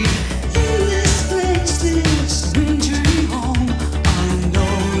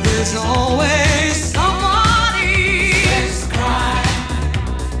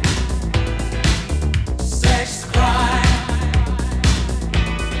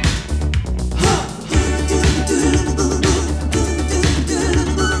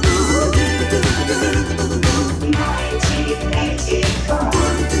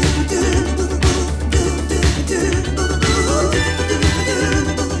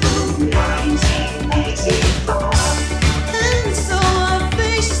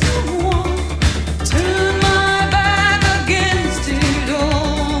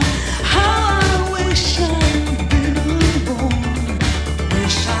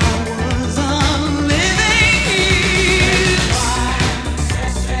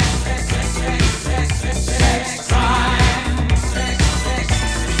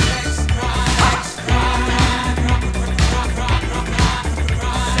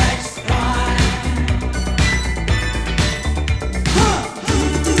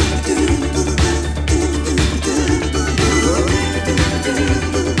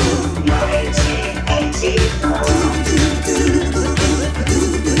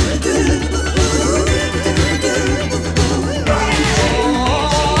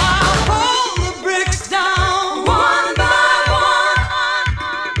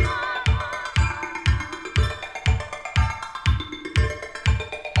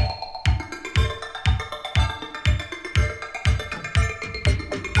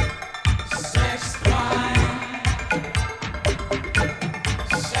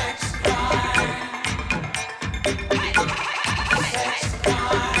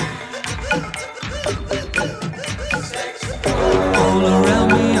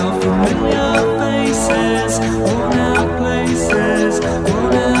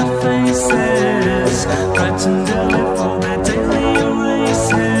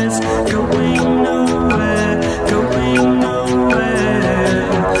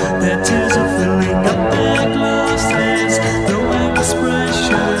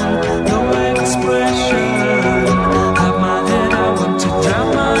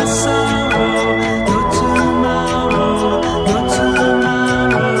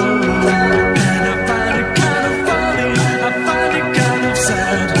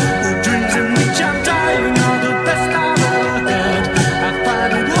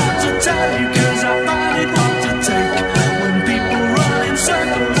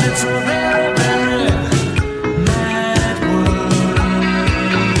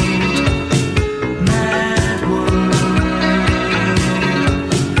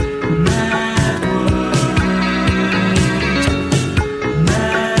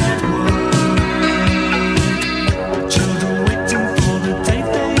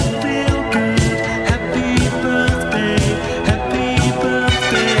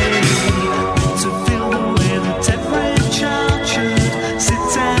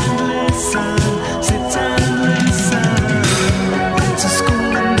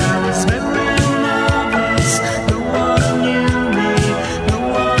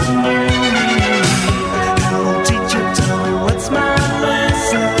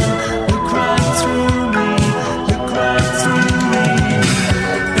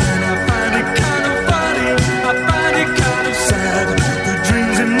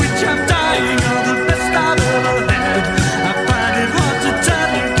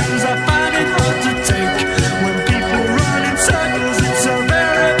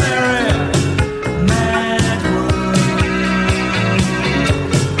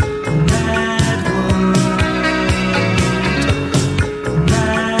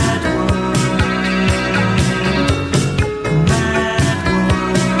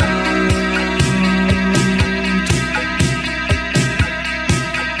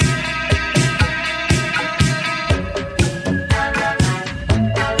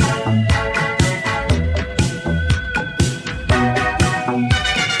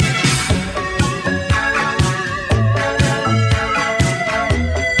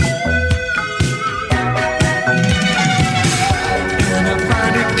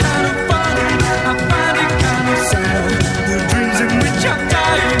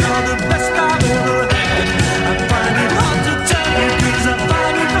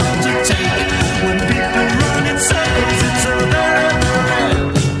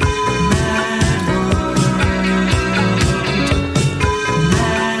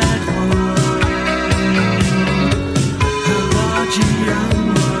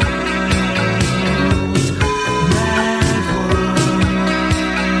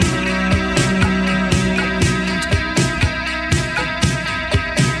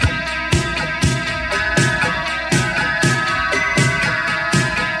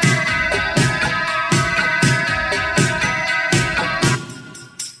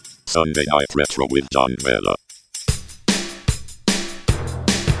 Sunday Night Retro with Don Vela.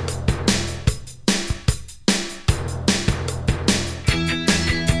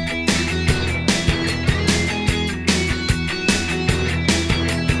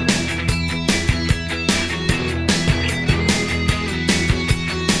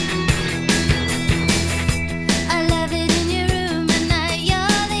 I love it in your room at night.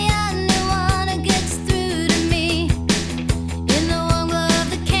 You're the only one who gets through to me. In the warm glow of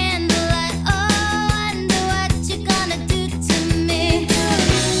the candlelight, oh, I wonder what you're gonna do to me.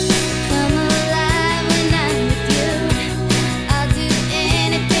 Come alive when I'm with you. I'll do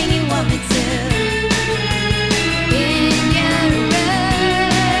anything you want me to. In your room.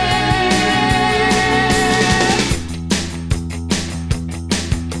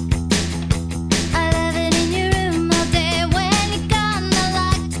 I love it in your room all day. When you're gone, I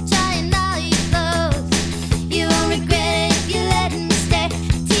like to try and all your clothes. You won't regret it if you let me stay.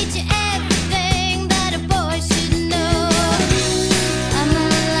 Teach you everything that a boy should know. I'm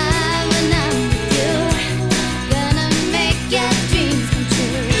alive when I'm with you. Gonna make your dreams come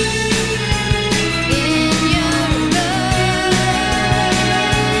true. In your room.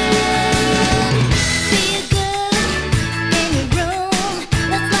 Feel good in your room.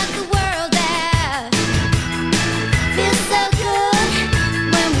 Let's knock the world out. Feels so good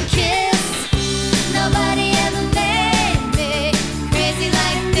when we kiss. Nobody ever made me crazy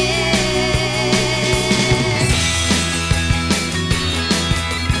like this.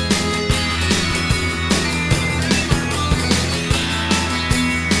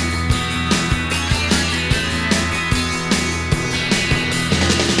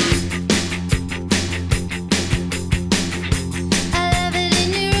 I love it in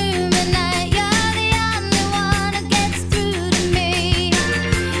your room at night. You're the only one who gets through to me.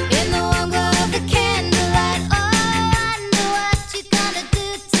 In the warm glow of the candlelight, oh, I wonder what you're gonna do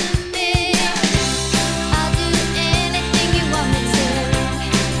to me. I'll do anything you want me to.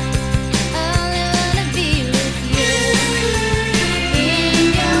 Only wanna be with you. In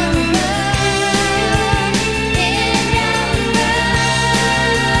your room. In your room.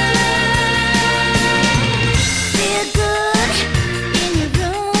 Feel good in your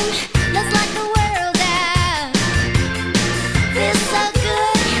room. Let's knock the world out. Feels so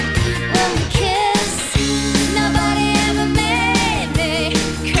good when we kiss. Nobody ever made me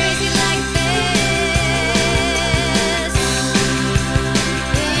crazy like this.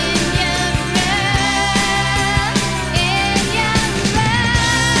 In your room. In your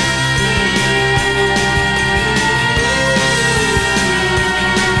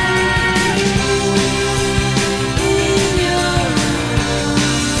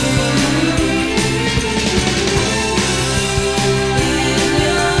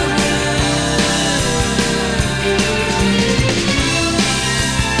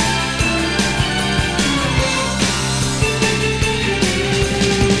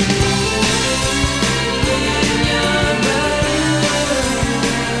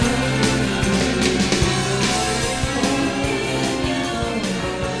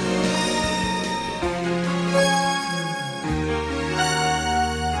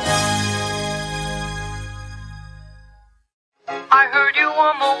I heard you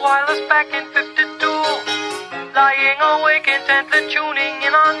on the wireless back in 52. Lying awake intently tuning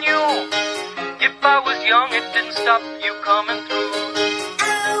in on you. If I was young, it didn't stop you coming through.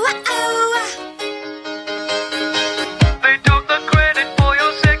 They took the credit for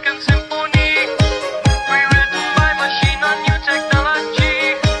your second symphony, rewritten by machine on new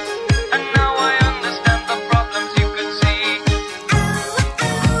technology. And now I understand the problems you could see.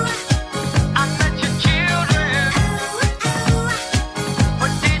 I met your children.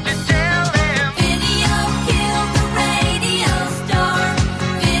 What did you tell them? Video killed the radio star.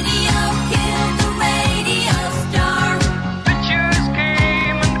 Video killed the radio star. Pictures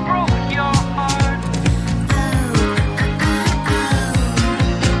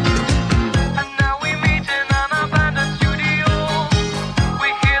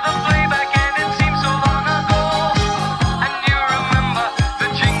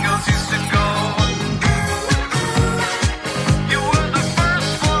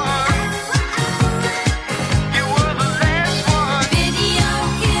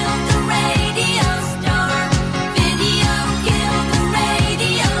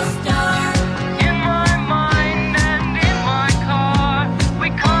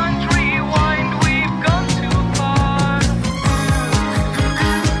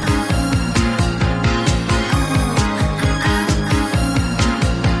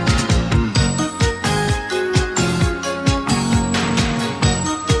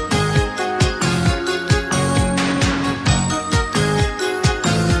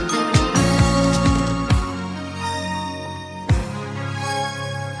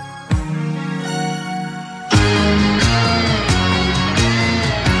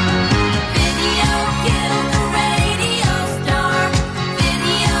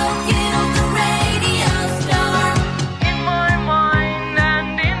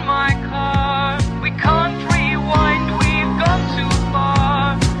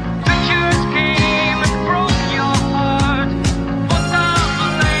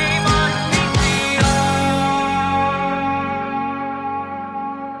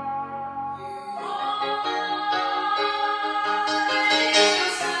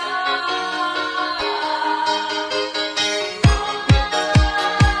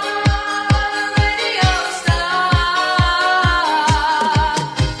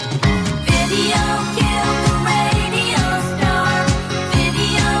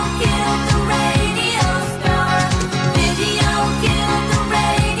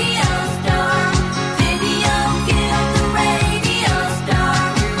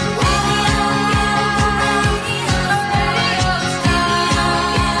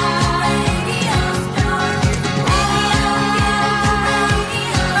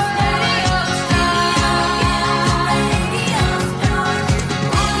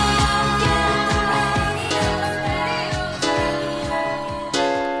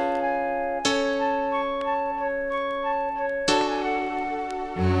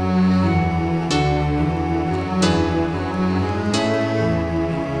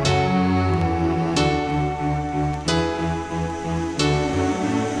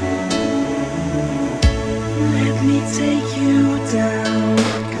take you down,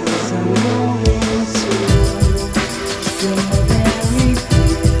 'cause I'm going to strawberry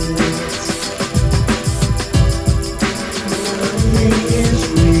fields. Money is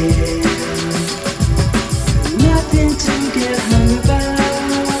real, nothing to get hung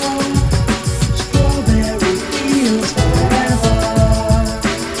about. Strawberry fields forever.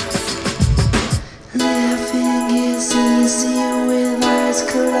 Living is easy with eyes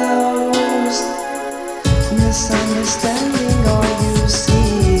closed. Misunderstanding all you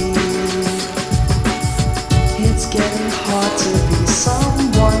see. It's getting hard to be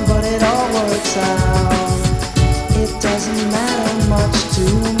someone, but it all works out. It doesn't matter much to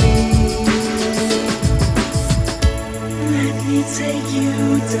me. Let me take you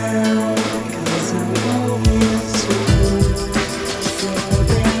down, 'cause I'm going to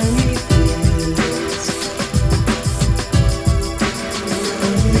strawberry fields.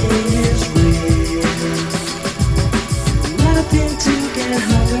 Money is real, nothing to get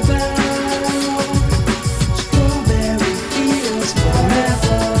hung about. Strawberry fields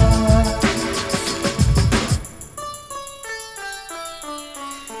forever.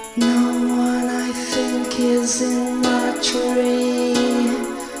 No one I think is in my tree.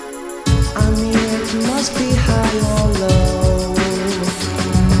 I mean, it must be high or low.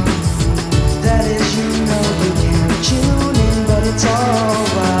 That is, you know you can't tune in, but it's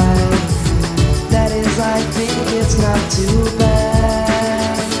alright. That is, I think it's not too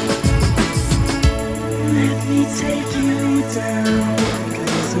bad. Let me take you down,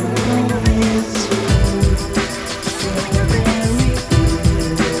 'cause I'm going to strawberry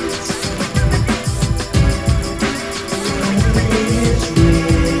fields. Money is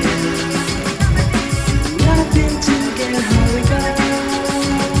real, nothing to get hung about.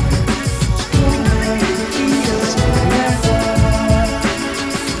 Strawberry fields forever.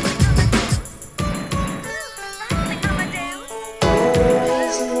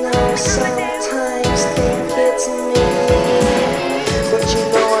 Always know, sometimes think it's me, but you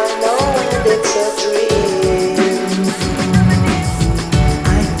know I know when it's a dream.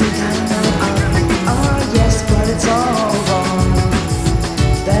 I think I know yes, but it's all wrong.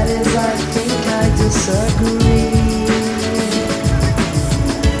 That is, I think I disagree.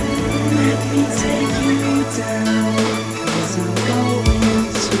 Let me take you down, 'cause I'm going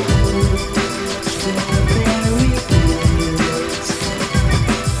to strawberry fields.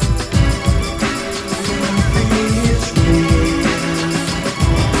 Nothing is real,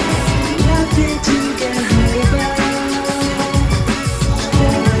 nothing to get hung about.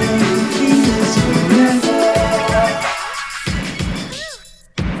 Strawberry fields forever.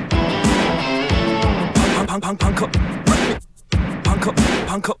 Punk up,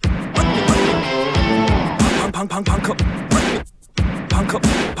 punk up, punk up,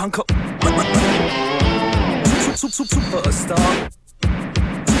 punk up, punk up, superstar, superstar,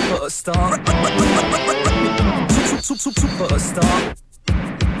 superstar,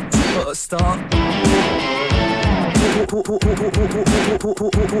 superstar.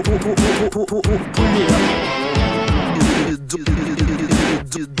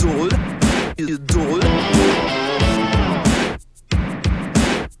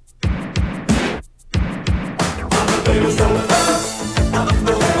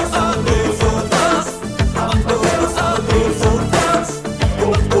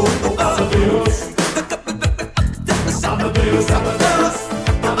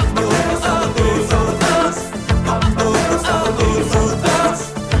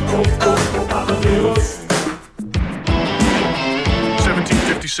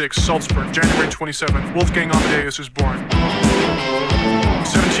 Idol. Salzburg, January 27th, Wolfgang Amadeus is born.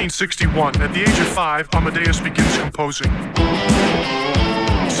 1761, at the age of 5, Amadeus begins composing.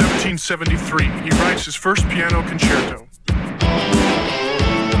 1773, he writes his first piano concerto.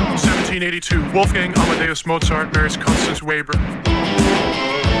 1782, Wolfgang Amadeus Mozart marries Constance Weber.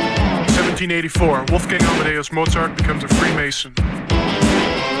 1784, Wolfgang Amadeus Mozart becomes a Freemason.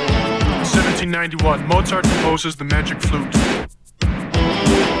 1791, Mozart composes the Magic Flute.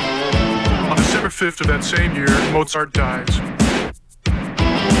 On December 5th of that same year, Mozart dies.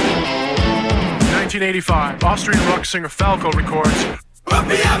 1985, Austrian rock singer Falco records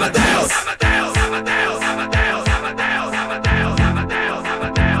Amadeus! Amadeus! Amadeus! Amadeus! Amadeus! Amadeus!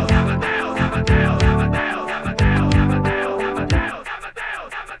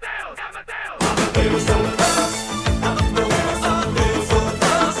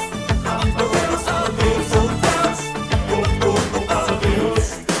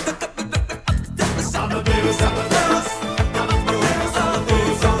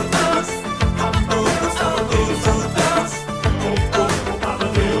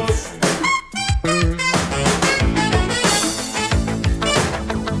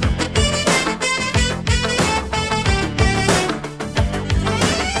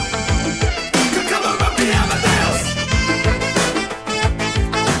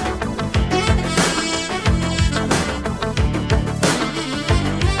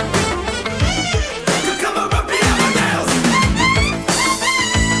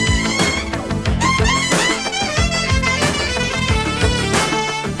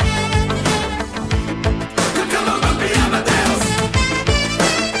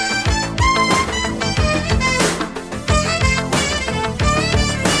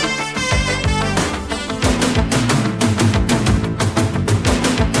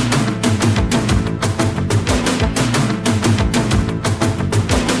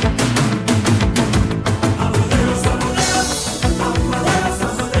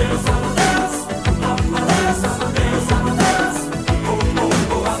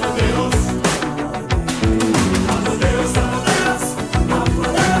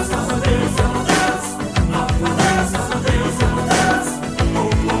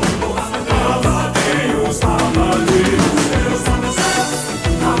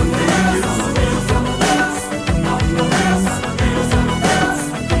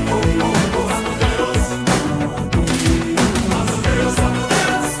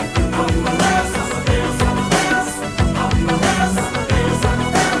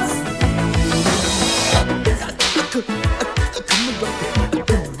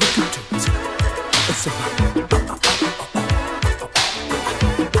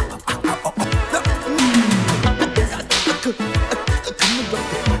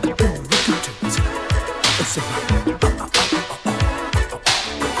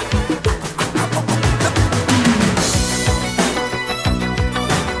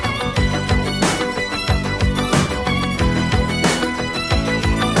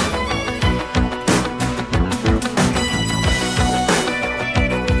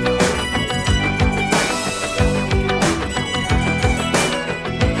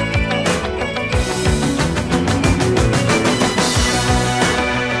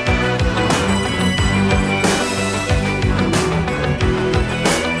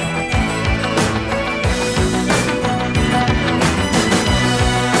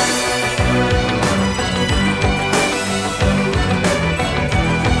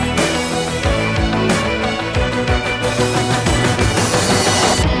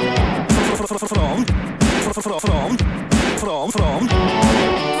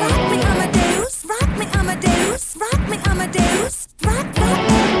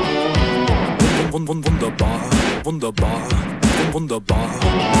 wunderbar, wunderbar, wunderbar.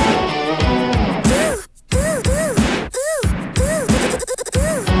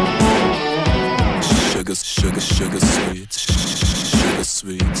 Sugar, sugar, sugar sweet, sugar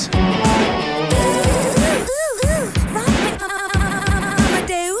sweet.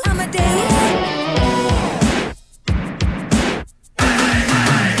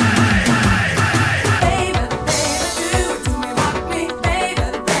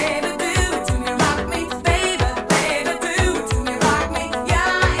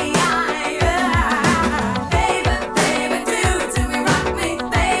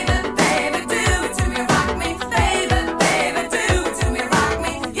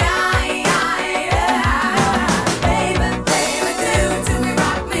 Yeah.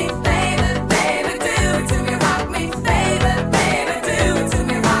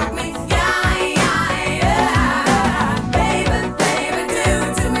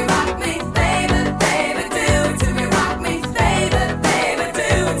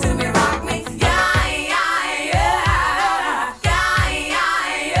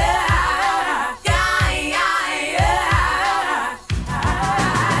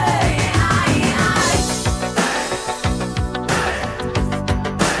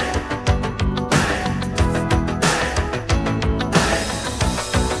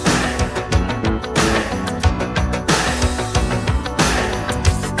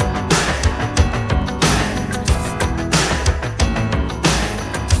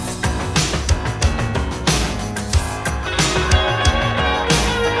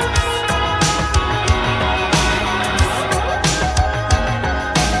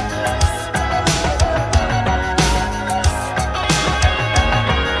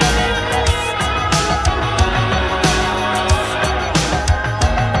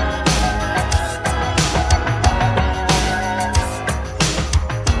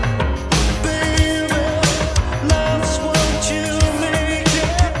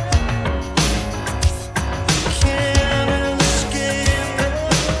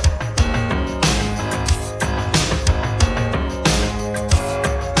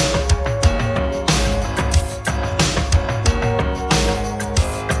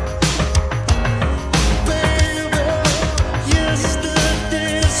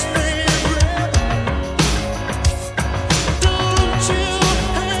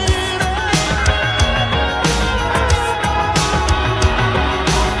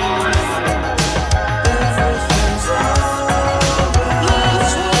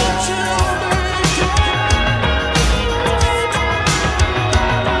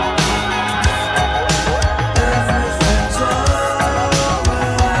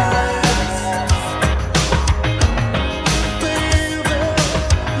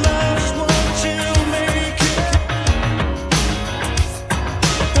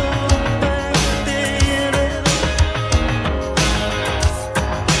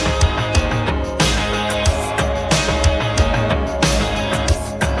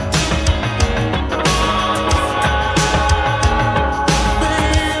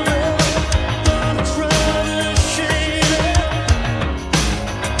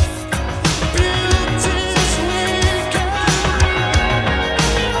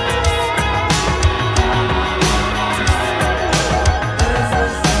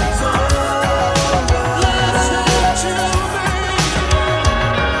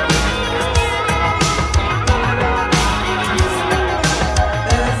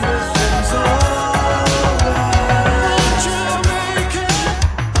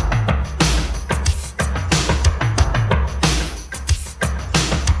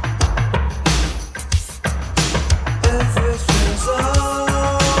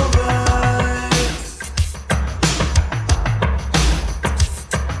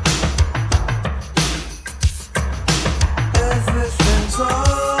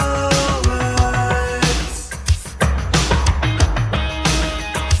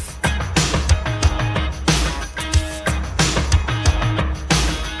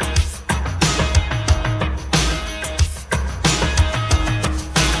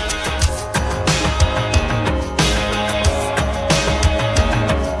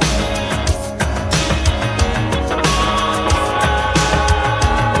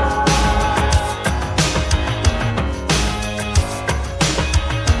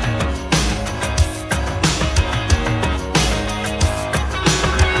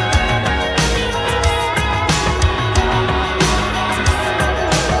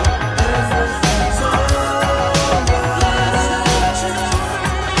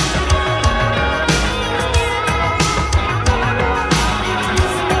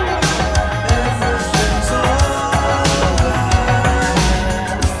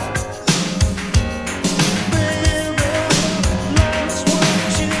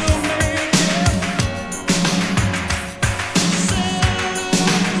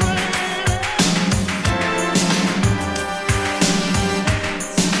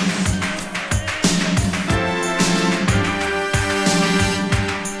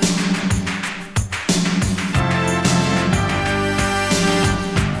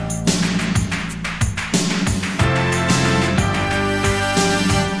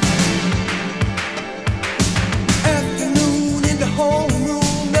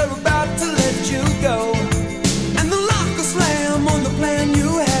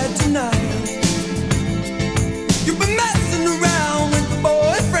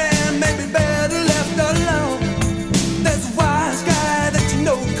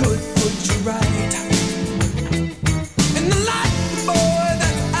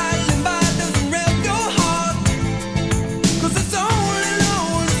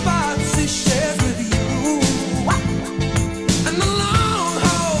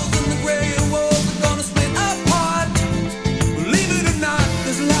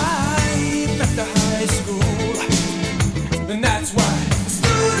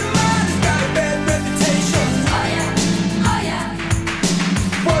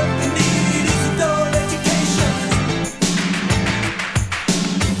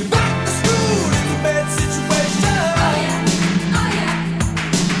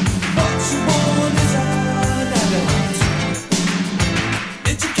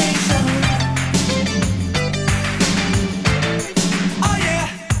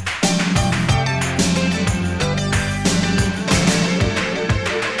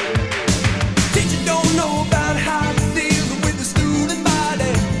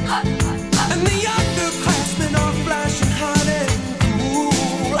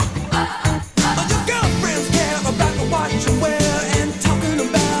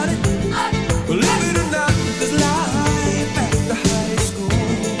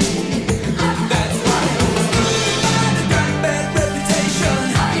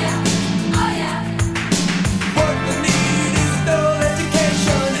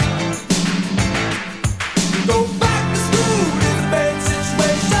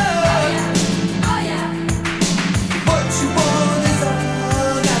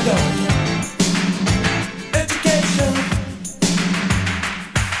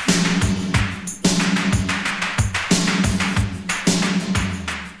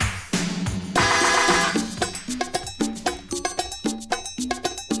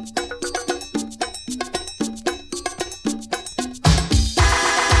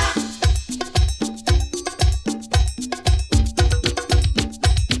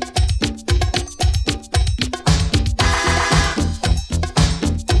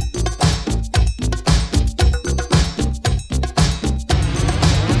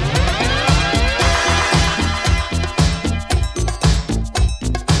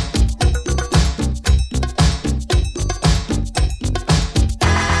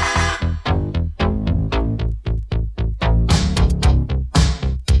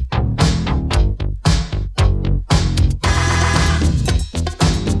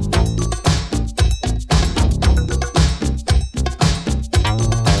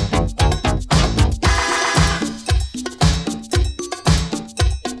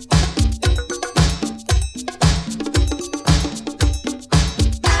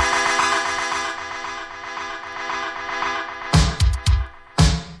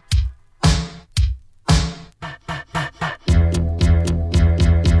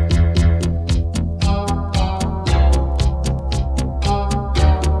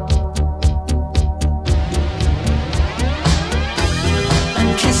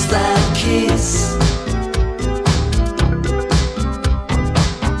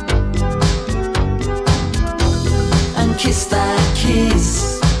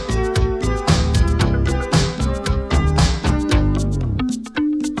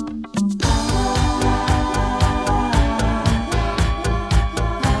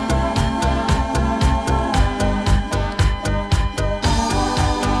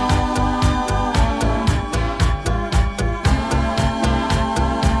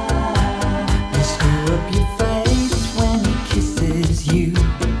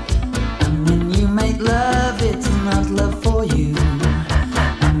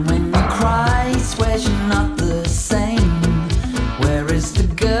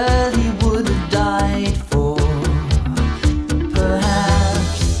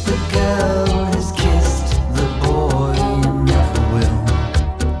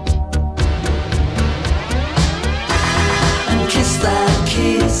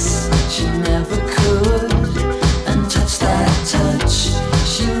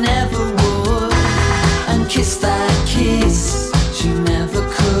 kiss that kiss she never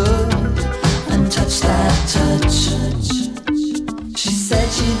could, and touch that touch. She said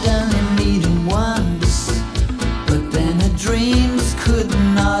she'd only meet him once, but then her dreams could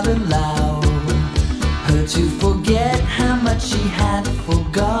not allow her to forget how much she had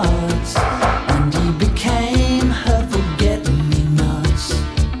forgot, and he became her forget-me-not.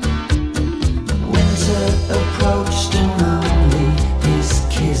 Winter approached and only his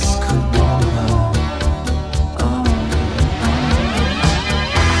kiss could warm her.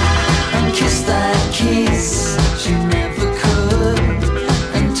 And kiss that kiss she never could,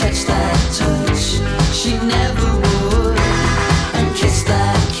 and touch that touch she never would, and kiss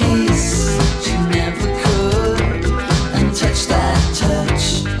that kiss she never could, and touch that touch.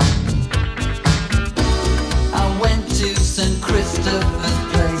 I went to St. Christopher's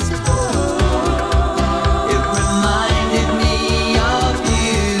Place. It reminded me of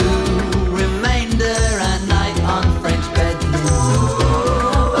you. Remained there at night on French bedroom.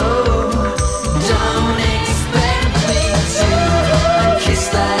 Oh, don't expect me to. And kiss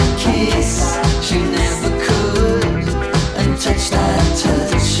that kiss she never could, and touch that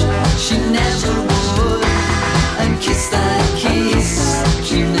touch she never would, and kiss that kiss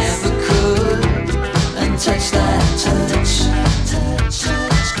she never could, and touch that touch.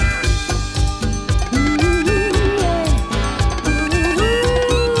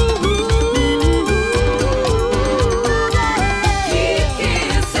 Keep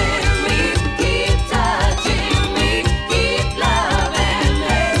kissing me, keep touching me, keep loving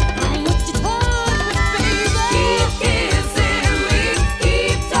me. Keep kissing me,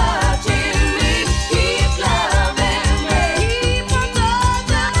 keep touching me, keep loving me. Keep on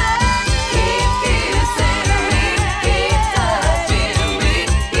touching me. Keep kissing me, keep touching me,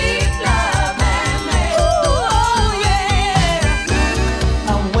 keep loving me. Oh yeah.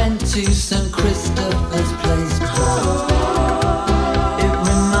 I went to St. Christopher's Place. It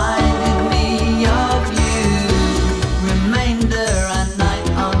reminded me of you. Remained there at night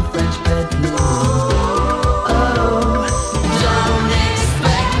on French bedroom. Oh, don't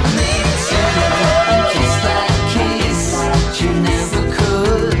expect me to. And kiss that kiss she never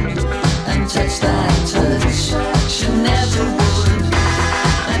could, and touch that touch she never would,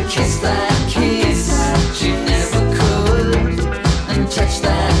 and kiss that kiss she never could, and touch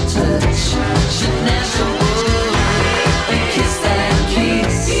that touch she